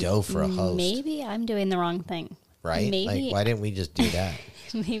a lot of dough for a host. Maybe I'm doing the wrong thing. Right? Maybe, like, why didn't we just do that?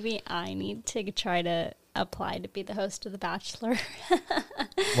 Maybe I need to try to apply to be the host of The Bachelor.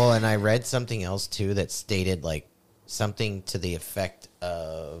 Well, and I read something else, too, that stated, like, something to the effect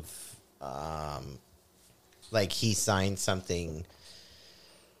of, like, he signed something.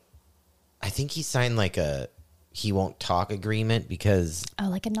 I think he signed, like, a he won't talk agreement because... Oh,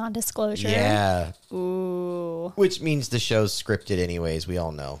 like a non-disclosure? Yeah. Ooh. Which means the show's scripted anyways, we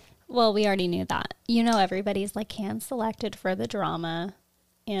all know. Well, we already knew that. You know, everybody's, like, hand-selected for the drama.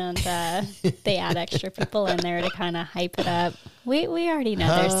 And they add extra people in there to kind of hype it up. We already know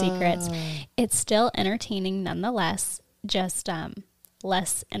their secrets. It's still entertaining nonetheless, just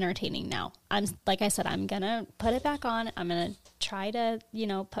less entertaining now. Like I said, I'm going to put it back on. I'm going to try to,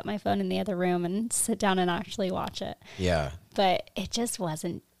 put my phone in the other room and sit down and actually watch it. Yeah. But it just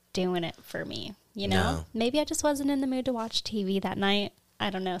wasn't doing it for me, No. Maybe I just wasn't in the mood to watch TV that night. I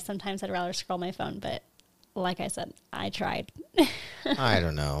don't know. Sometimes I'd rather scroll my phone, but like I said, I tried. I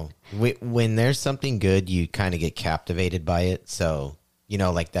don't know. When there's something good, you kind of get captivated by it. So,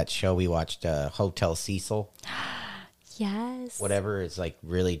 like that show we watched, Hotel Cecil. Yes. Whatever. It's like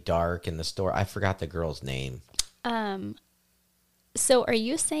really dark in the store. I forgot the girl's name. So are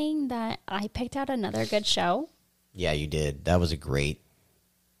you saying that I picked out another good show? Yeah, you did. That was a great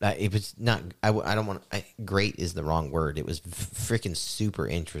It was not. I don't want. Great is the wrong word. It was freaking super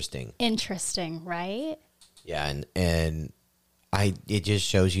interesting. Interesting, right? Yeah, and it just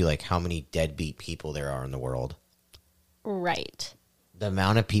shows you like how many deadbeat people there are in the world. Right. The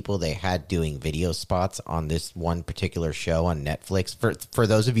amount of people they had doing video spots on this one particular show on Netflix. For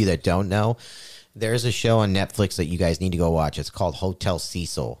those of you that don't know, there's a show on Netflix that you guys need to go watch. It's called Hotel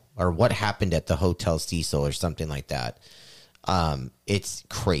Cecil, or What Happened at the Hotel Cecil, or something like that. It's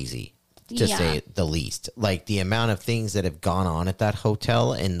crazy, to say the least. Like the amount of things that have gone on at that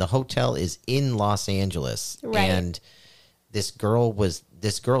hotel, and the hotel is in Los Angeles. Right. And this girl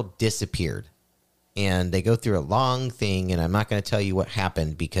disappeared. And they go through a long thing, and I'm not going to tell you what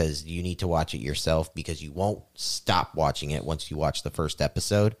happened because you need to watch it yourself, because you won't stop watching it once you watch the first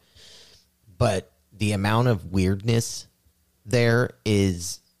episode. But the amount of weirdness there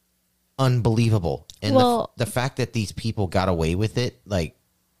is unbelievable. And the fact that these people got away with it, like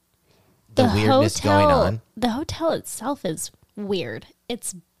the weirdness going on. The hotel itself is weird.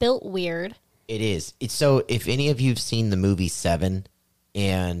 It's built weird. It is. So if any of you have seen the movie Seven,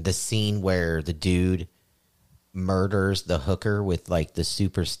 and the scene where the dude murders the hooker with like the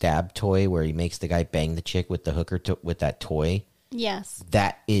super stab toy, where he makes the guy bang the chick with the hooker with that toy. Yes.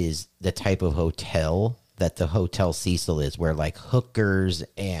 That is the type of hotel that the Hotel Cecil is, where like hookers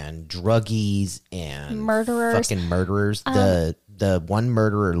and druggies and fucking murderers. The one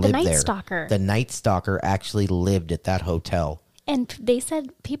murderer lived there. The Night Stalker actually lived at that hotel. And they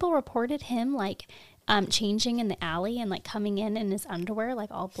said people reported him like changing in the alley and like coming in his underwear, like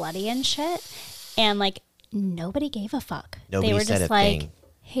all bloody and shit. And like nobody gave a fuck. Nobody they were said just a like, thing.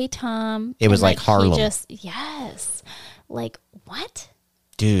 Hey, Tom. It was and, like Harlem. Yes. Like, what?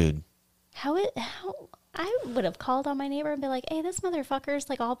 Dude. How I would have called on my neighbor and be like, hey, this motherfucker's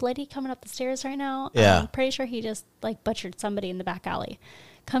like all bloody coming up the stairs right now. Yeah. I'm pretty sure he just like butchered somebody in the back alley.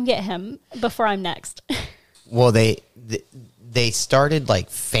 Come get him before I'm next. Well, they started like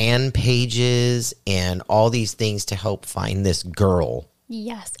fan pages and all these things to help find this girl.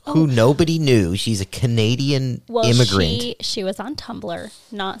 Yes. Who nobody knew. She's a Canadian immigrant. She was on Tumblr.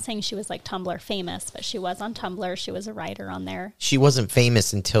 Not saying she was like Tumblr famous, but she was on Tumblr. She was a writer on there. She wasn't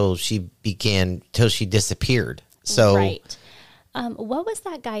famous until she disappeared. So right. What was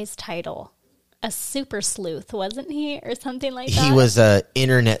that guy's title? A super sleuth, wasn't he? Or something like that? He was a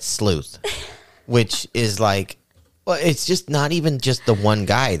internet sleuth, which is like, well, it's just not even just the one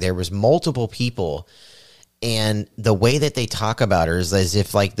guy. There was multiple people. And the way that they talk about her is as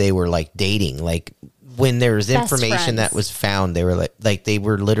if like they were like dating. Like when there was information that was found, they were like they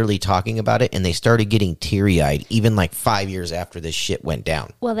were literally talking about it, and they started getting teary-eyed even like 5 years after this shit went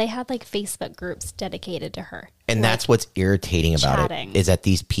down. Well, they had like Facebook groups dedicated to her. And that's what's irritating about it, is that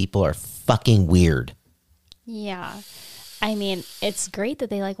these people are fucking weird. Yeah. I mean, it's great that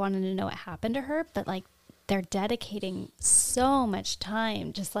they like wanted to know what happened to her, but like they're dedicating so much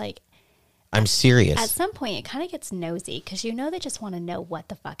time just like, I'm serious. at some point it kind of gets nosy because they just want to know what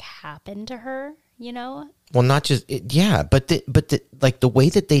the fuck happened to her, Well, not just but the way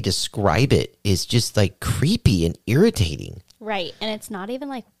that they describe it is just like creepy and irritating. Right. And it's not even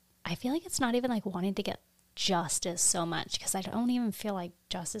like, I feel like it's not even like wanting to get justice so much, because I don't even feel like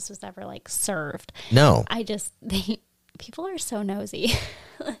justice was ever like served. No. People are so nosy.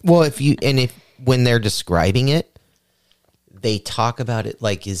 Well, when they're describing it, they talk about it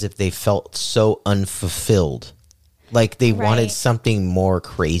like as if they felt so unfulfilled. Like they wanted something more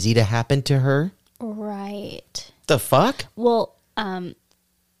crazy to happen to her. Right. The fuck? Well,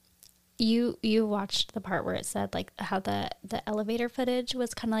 you watched the part where it said like how the elevator footage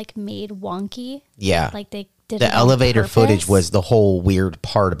was kind of like made wonky. Yeah. Like they did the elevator footage was the whole weird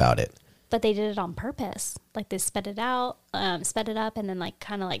part about it. But they did it on purpose. Like they sped it up, and then like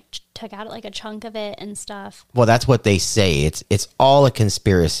kind of like took out like a chunk of it and stuff. Well, that's what they say. It's all a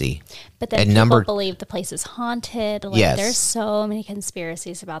conspiracy. But then people believe the place is haunted. Like yes. There's so many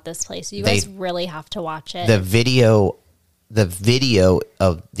conspiracies about this place. You guys really have to watch it. The video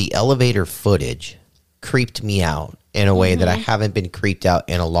of the elevator footage creeped me out in a way that I haven't been creeped out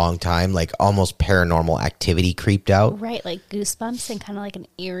in a long time, like almost Paranormal Activity creeped out. Right, like goosebumps and kind of like an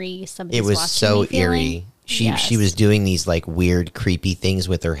eerie It was so eerie. She was doing these like weird creepy things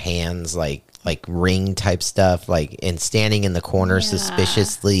with her hands, like ring type stuff, like, and standing in the corner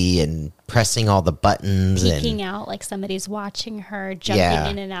suspiciously and pressing all the buttons, peeking out like somebody's watching her,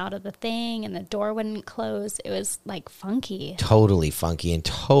 jumping in and out of the thing, and the door wouldn't close. It was like funky. Totally funky and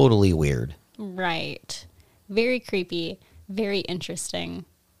totally weird. Right. Very creepy, very interesting.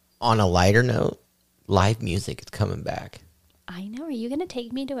 On a lighter note, live music is coming back. I know. Are you going to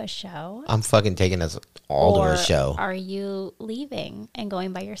take me to a show? I'm fucking taking us all to a show. Are you leaving and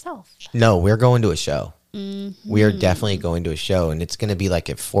going by yourself? No, we're going to a show. Mm-hmm. We are definitely going to a show, and it's going to be like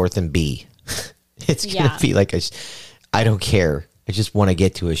at 4th and B. It's going to be like I don't care. I just want to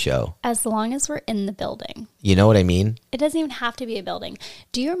get to a show. As long as we're in the building. You know what I mean? It doesn't even have to be a building.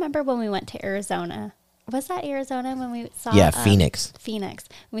 Do you remember when we went to Arizona? Was that Arizona when we saw... Yeah, Phoenix. Phoenix.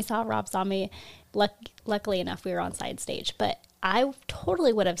 When we saw Rob Zombie. Luckily enough, we were on side stage. But I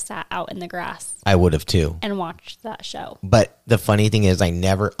totally would have sat out in the grass. I would have too. And watched that show. But the funny thing is, I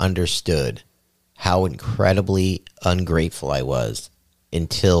never understood how incredibly ungrateful I was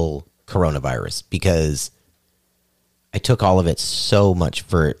until coronavirus, because I took all of it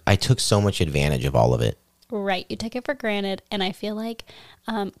I took so much advantage of all of it. Right. You took it for granted. And I feel like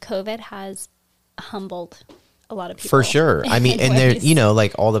COVID has humbled a lot of people. For sure. I mean, and they're, you know,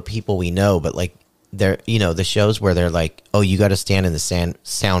 like all the people we know, but like they're, you know, the shows where they're like, oh, you got to stand in the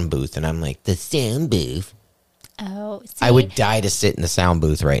sound booth. And I'm like, the sound booth? Oh, see, I would die to sit in the sound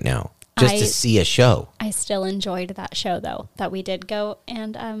booth right now just to see a show. I still enjoyed that show though, that we did go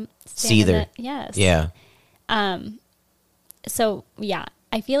and see there. Yes. Yeah. So yeah,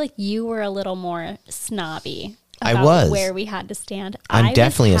 I feel like you were a little more snobby I about was. where we had to stand. I'm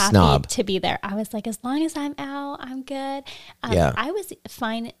definitely a snob. To be there. I was like, as long as I'm out, I'm good. Yeah. I was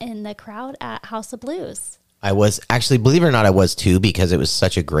fine in the crowd at House of Blues. I was actually, believe it or not, I was too, because it was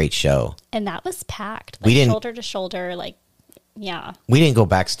such a great show. And that was packed. Like, we didn't, shoulder to shoulder, like, yeah. We didn't go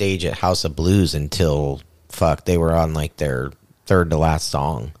backstage at House of Blues until, they were on like their third to last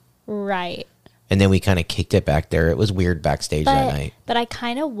song. Right. And then we kind of kicked it back there. It was weird backstage that night. But I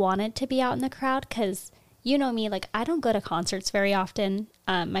kind of wanted to be out in the crowd because, you know me, like, I don't go to concerts very often.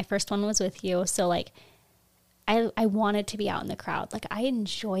 My first one was with you. So, like, I wanted to be out in the crowd. Like, I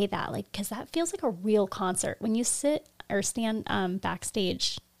enjoy that, like, because that feels like a real concert. When you sit or stand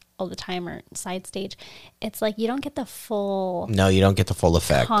backstage all the time or side stage, it's like you don't get the full... No, you don't get the full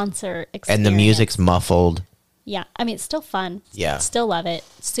effect. Concert experience. And the music's muffled. Yeah. I mean, it's still fun. Yeah. Still love it.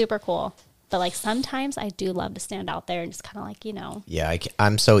 Super cool. But, like, sometimes I do love to stand out there and just kind of, like, you know. Yeah,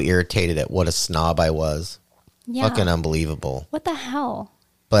 I'm so irritated at what a snob I was. Yeah. Fucking unbelievable. What the hell?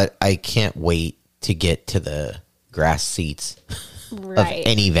 But I can't wait to get to the grass seats of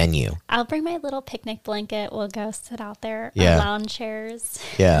any venue. I'll bring my little picnic blanket. We'll go sit out there. Yeah. Lounge chairs.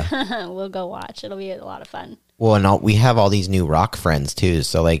 Yeah. We'll go watch. It'll be a lot of fun. Well, and we have all these new rock friends, too.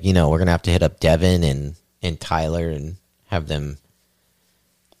 So, like, you know, we're going to have to hit up Devin and Tyler and have them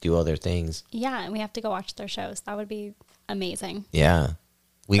do other things. Yeah, and we have to go watch their shows. That would be amazing. Yeah.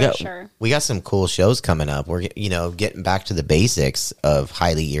 We got some cool shows coming up. We're, you know, getting back to the basics of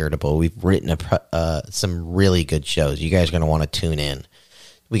Highly Irritable. We've written some really good shows. You guys are going to want to tune in.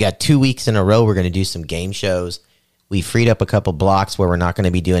 We got 2 weeks in a row. We're going to do some game shows. We freed up a couple blocks where we're not going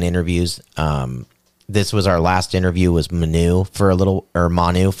to be doing interviews. This was our last interview was Manu for a little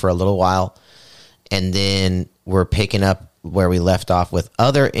while. And then we're picking up where we left off with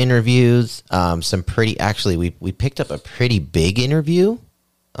other interviews. We picked up a pretty big interview.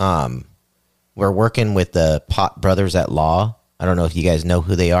 We're working with the Pot Brothers at Law. I don't know if you guys know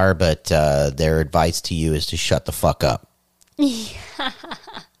who they are, but their advice to you is to shut the fuck up.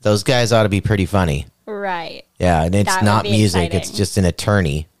 Those guys ought to be pretty funny. Right. Yeah, and it's not music. Exciting. It's just an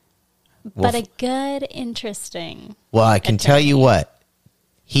attorney. But a good, interesting. Well, I can tell you what.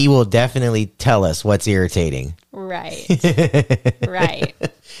 He will definitely tell us what's irritating. Right. Right.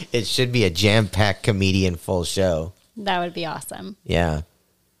 It should be a jam-packed comedian full show. That would be awesome. Yeah.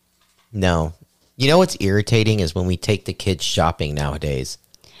 No. You know what's irritating is when we take the kids shopping nowadays.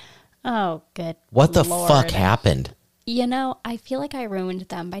 Oh, good. What the Lord. fuck happened? You know, I feel like I ruined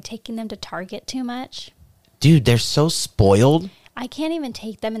them by taking them to Target too much. Dude, they're so spoiled. I can't even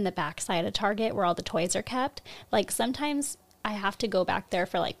take them in the backside of Target where all the toys are kept. Like, sometimes I have to go back there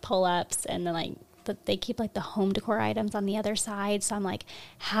for, like, pull-ups, and then, like, they keep, like, the home decor items on the other side. So I'm like,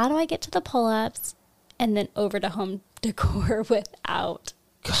 how do I get to the pull-ups and then over to home decor without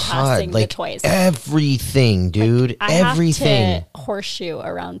passing the toys? Everything, dude. Like, everything. I have to horseshoe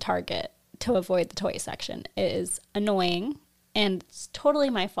around Target to avoid the toy section. It is annoying, and it's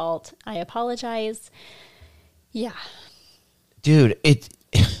totally my fault. I apologize. Yeah. Dude,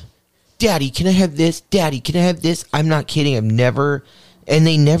 Daddy, can I have this? Daddy, can I have this? I'm not kidding. And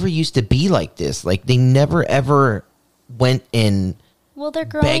they never used to be like this. Like, they never, ever went and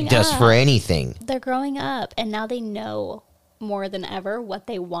begged us for anything. They're growing up, and now they know more than ever what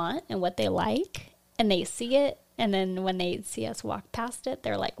they want and what they like, and they see it, and then when they see us walk past it,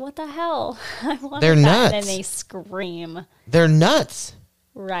 they're like, what the hell? I want They're that. nuts. And they scream. They're nuts.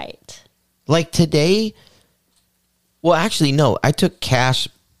 Right. Like, today, Well, actually, no. I took Cash.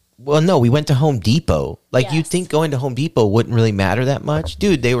 Well, no, we went to Home Depot. Like, Yes. you'd think going to Home Depot wouldn't really matter that much.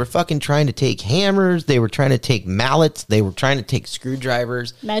 Dude, they were fucking trying to take hammers. They were trying to take mallets. They were trying to take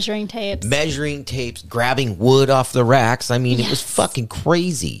screwdrivers. Measuring tapes. Grabbing wood off the racks. I mean, it was fucking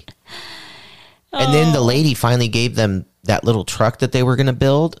crazy. And then the lady finally gave them that little truck that they were going to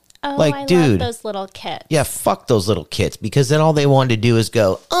build. Oh, like, I dude, love those little kits. yeah, fuck those little kits, because then all they wanted to do is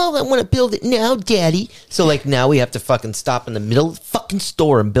go, oh, I want to build it now, daddy. So, like, now we have to fucking stop in the middle of the fucking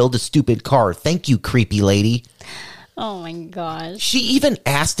store and build a stupid car. Thank you, creepy lady. Oh, my gosh. She even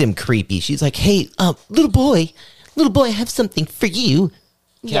asked him creepy. She's like, hey, little boy, I have something for you.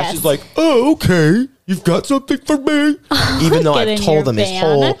 Yes. Cassie's like, oh, okay. You've got something for me? Even though Get I've in told your him his van.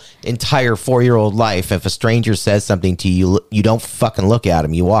 whole entire 4-year-old life, if a stranger says something to you, you don't fucking look at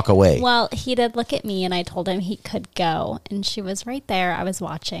him. You walk away. Well, he did look at me, and I told him he could go. And she was right there. I was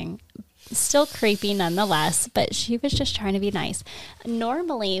watching. Still creepy nonetheless, but she was just trying to be nice.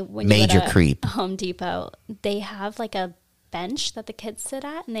 Normally, when Major you go to creep. Home Depot, they have like a bench that the kids sit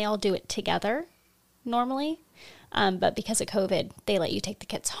at, and they all do it together normally. But because of COVID, they let you take the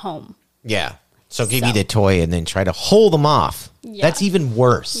kids home. Yeah. So give you the toy and then try to hold them off. Yeah. That's even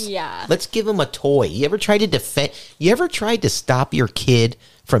worse. Yeah. Let's give them a toy. You ever tried to stop your kid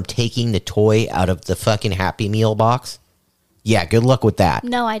from taking the toy out of the fucking Happy Meal box? Yeah, good luck with that.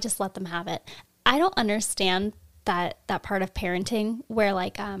 No, I just let them have it. I don't understand that part of parenting where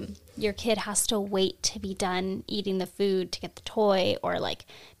like your kid has to wait to be done eating the food to get the toy, or like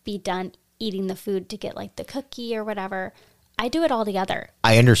be done eating the food to get like the cookie or whatever. I do it all together.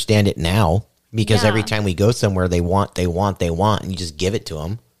 I understand it now because Yeah. every time we go somewhere, they want, and you just give it to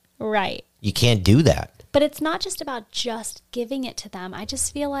them. Right. You can't do that. But it's not just about just giving it to them. I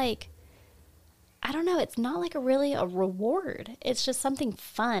just feel like, I don't know, it's not like really a reward. It's just something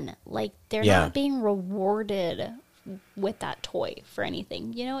fun. Like they're not being rewarded with that toy for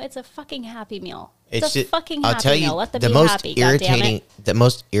anything. You know, it's a fucking Happy Meal. It's a fucking Happy Meal. Let them be happy, goddammit. The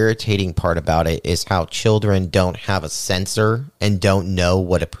most irritating part about it is how children don't have a sensor and don't know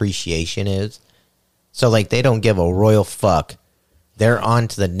what appreciation is. So, like, they don't give a royal fuck. They're on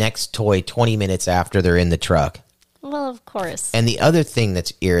to the next toy 20 minutes after they're in the truck. Well, of course. And the other thing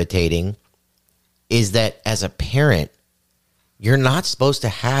that's irritating is that as a parent, you're not supposed to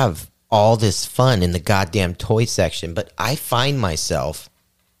have all this fun in the goddamn toy section, but I find myself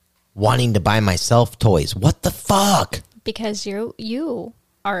wanting to buy myself toys. What the fuck? Because you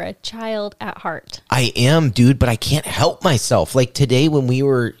are a child at heart. I am, dude, but I can't help myself. Like today when we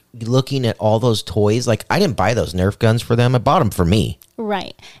were looking at all those toys, like I didn't buy those Nerf guns for them. I bought them for me.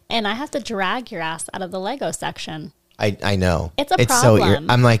 Right. And I have to drag your ass out of the Lego section. I know. It's a problem.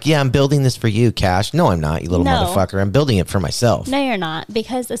 I'm like, yeah, I'm building this for you, Cash. No, I'm not, you little motherfucker. I'm building it for myself. No, you're not.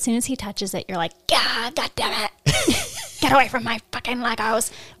 Because as soon as he touches it, you're like, God damn it. Get away from my fucking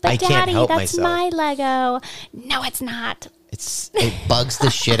Legos. But I Daddy, can't help that's myself. my Lego. No, it's not. It bugs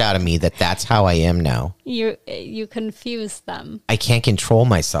the shit out of me that's how I am now. You confuse them. I can't control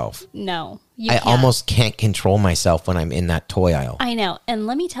myself. No, I almost can't control myself when I'm in that toy aisle. I know. And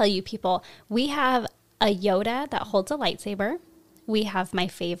let me tell you, people, we have a Yoda that holds a lightsaber. We have my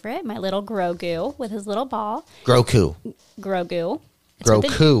favorite, my little Grogu with his little ball. Grogu.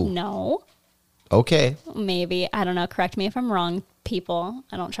 Grogu. No. Okay. Maybe. I don't know. Correct me if I'm wrong, people.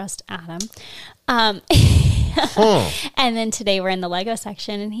 I don't trust Adam. And then today we're in the Lego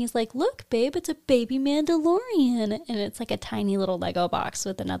section and he's like, look, babe, it's a baby Mandalorian. And it's like a tiny little Lego box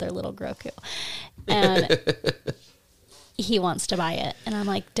with another little Grogu. And he wants to buy it. And I'm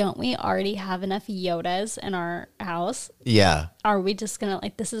like, don't we already have enough Yodas in our house? Yeah. Are we just going to,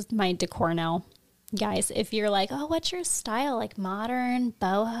 like, this is my decor now. Guys, if you're like, oh, what's your style? Like modern,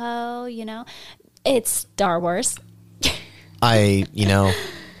 boho, you know? It's Star Wars. We're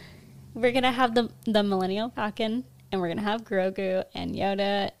going to have the Millennial Falcon, and we're going to have Grogu and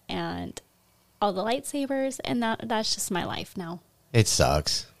Yoda and all the lightsabers, and that's just my life now. It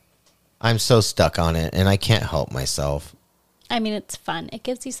sucks. I'm so stuck on it, and I can't help myself. I mean, it's fun. It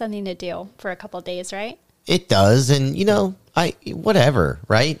gives you something to do for a couple of days, right? It does, and whatever,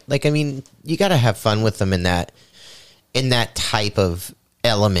 right? Like, I mean, you got to have fun with them in that type of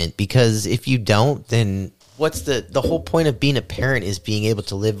element, because if you don't, then what's the whole point of being a parent is being able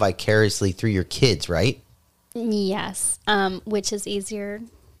to live vicariously through your kids, right? Yes, which is easier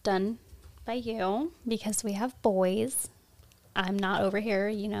done by you because we have boys. I'm not over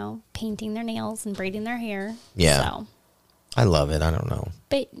here, painting their nails and braiding their hair. Yeah. So I love it. I don't know.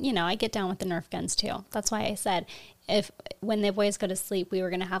 But, I get down with the Nerf guns too. That's why I said when the boys go to sleep, we were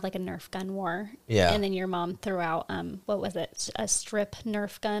going to have like a Nerf gun war. Yeah. And then your mom threw out, what was it? A strip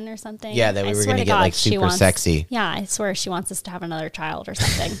Nerf gun or something? Yeah, that we were going to get like super sexy. Yeah, I swear she wants us to have another child or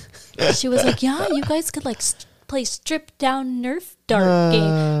something. She was like, yeah, you guys could like play strip down Nerf dart game.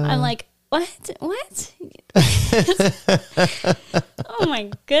 I'm like, what? Oh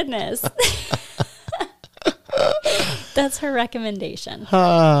my goodness. That's her recommendation.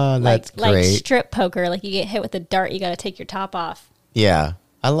 That's great. Like strip poker, like you get hit with a dart, you got to take your top off. Yeah,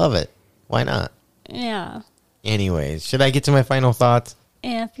 I love it. Why not? Yeah. Anyways, should I get to my final thoughts?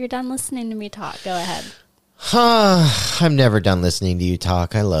 Yeah, if you're done listening to me talk, go ahead. I'm never done listening to you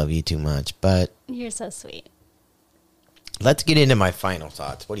talk. I love you too much, but... You're so sweet. Let's get into my final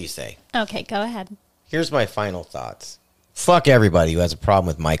thoughts. What do you say? Okay, go ahead. Here's my final thoughts. Fuck everybody who has a problem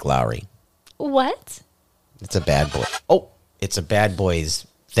with Mike Lowry. What? It's a bad boy. Oh, it's a bad boys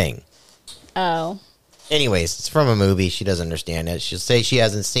thing. Oh. Anyways, it's from a movie. She doesn't understand it. She'll say she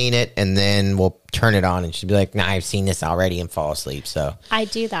hasn't seen it, and then we'll turn it on, and she'll be like, nah, I've seen this already, and fall asleep. So I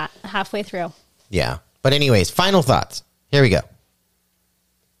do that halfway through. Yeah. But anyways, final thoughts. Here we go.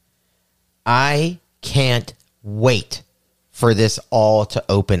 I can't wait for this all to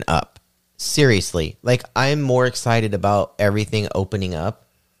open up. Seriously. Like, I'm more excited about everything opening up.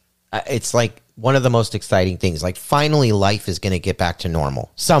 It's like one of the most exciting things. Like, finally, life is going to get back to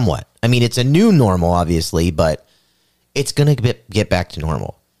normal. Somewhat. I mean, it's a new normal, obviously, but it's going to get back to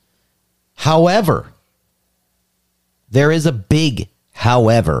normal. However, there is a big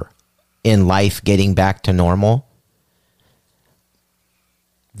however in life getting back to normal.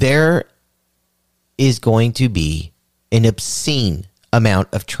 There is going to be an obscene amount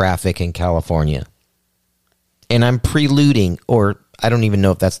of traffic in California. And I'm preluding, or I don't even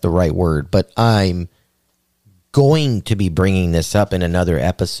know if that's the right word, but I'm going to be bringing this up in another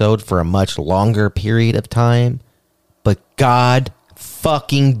episode for a much longer period of time. But God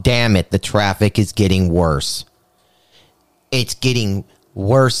fucking damn it, the traffic is getting worse. It's getting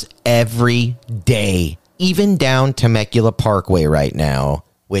worse every day, even down Temecula Parkway right now,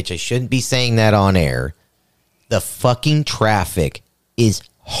 which I shouldn't be saying that on air. The fucking traffic is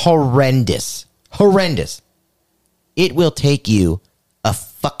horrendous. Horrendous. It will take you a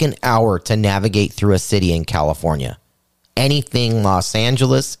fucking hour to navigate through a city in California. Anything Los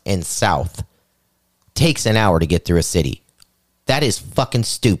Angeles and south takes an hour to get through a city. That is fucking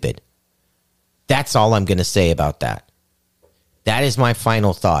stupid. That's all I'm going to say about that. That is my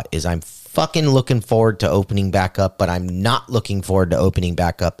final thought, is I'm fucking looking forward to opening back up, but I'm not looking forward to opening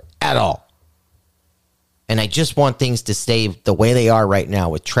back up at all. And I just want things to stay the way they are right now,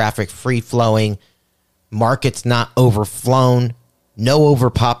 with traffic free-flowing, markets not overflown, no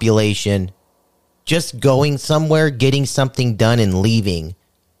overpopulation. Just going somewhere, getting something done, and leaving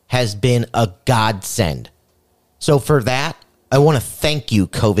has been a godsend. So for that, I want to thank you,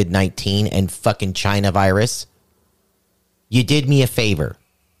 COVID-19 and fucking China virus. You did me a favor.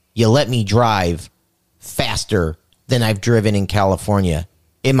 You let me drive faster than I've driven in California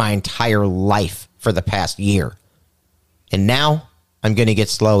in my entire life for the past year. And now I'm going to get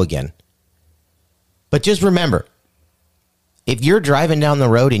slow again. But just remember, if you're driving down the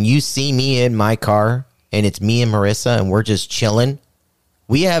road and you see me in my car and it's me and Marissa and we're just chilling,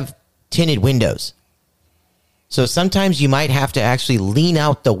 we have tinted windows. So sometimes you might have to actually lean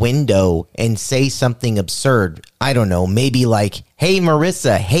out the window and say something absurd. I don't know, maybe like, hey,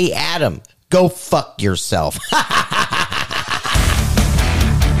 Marissa, hey, Adam, go fuck yourself.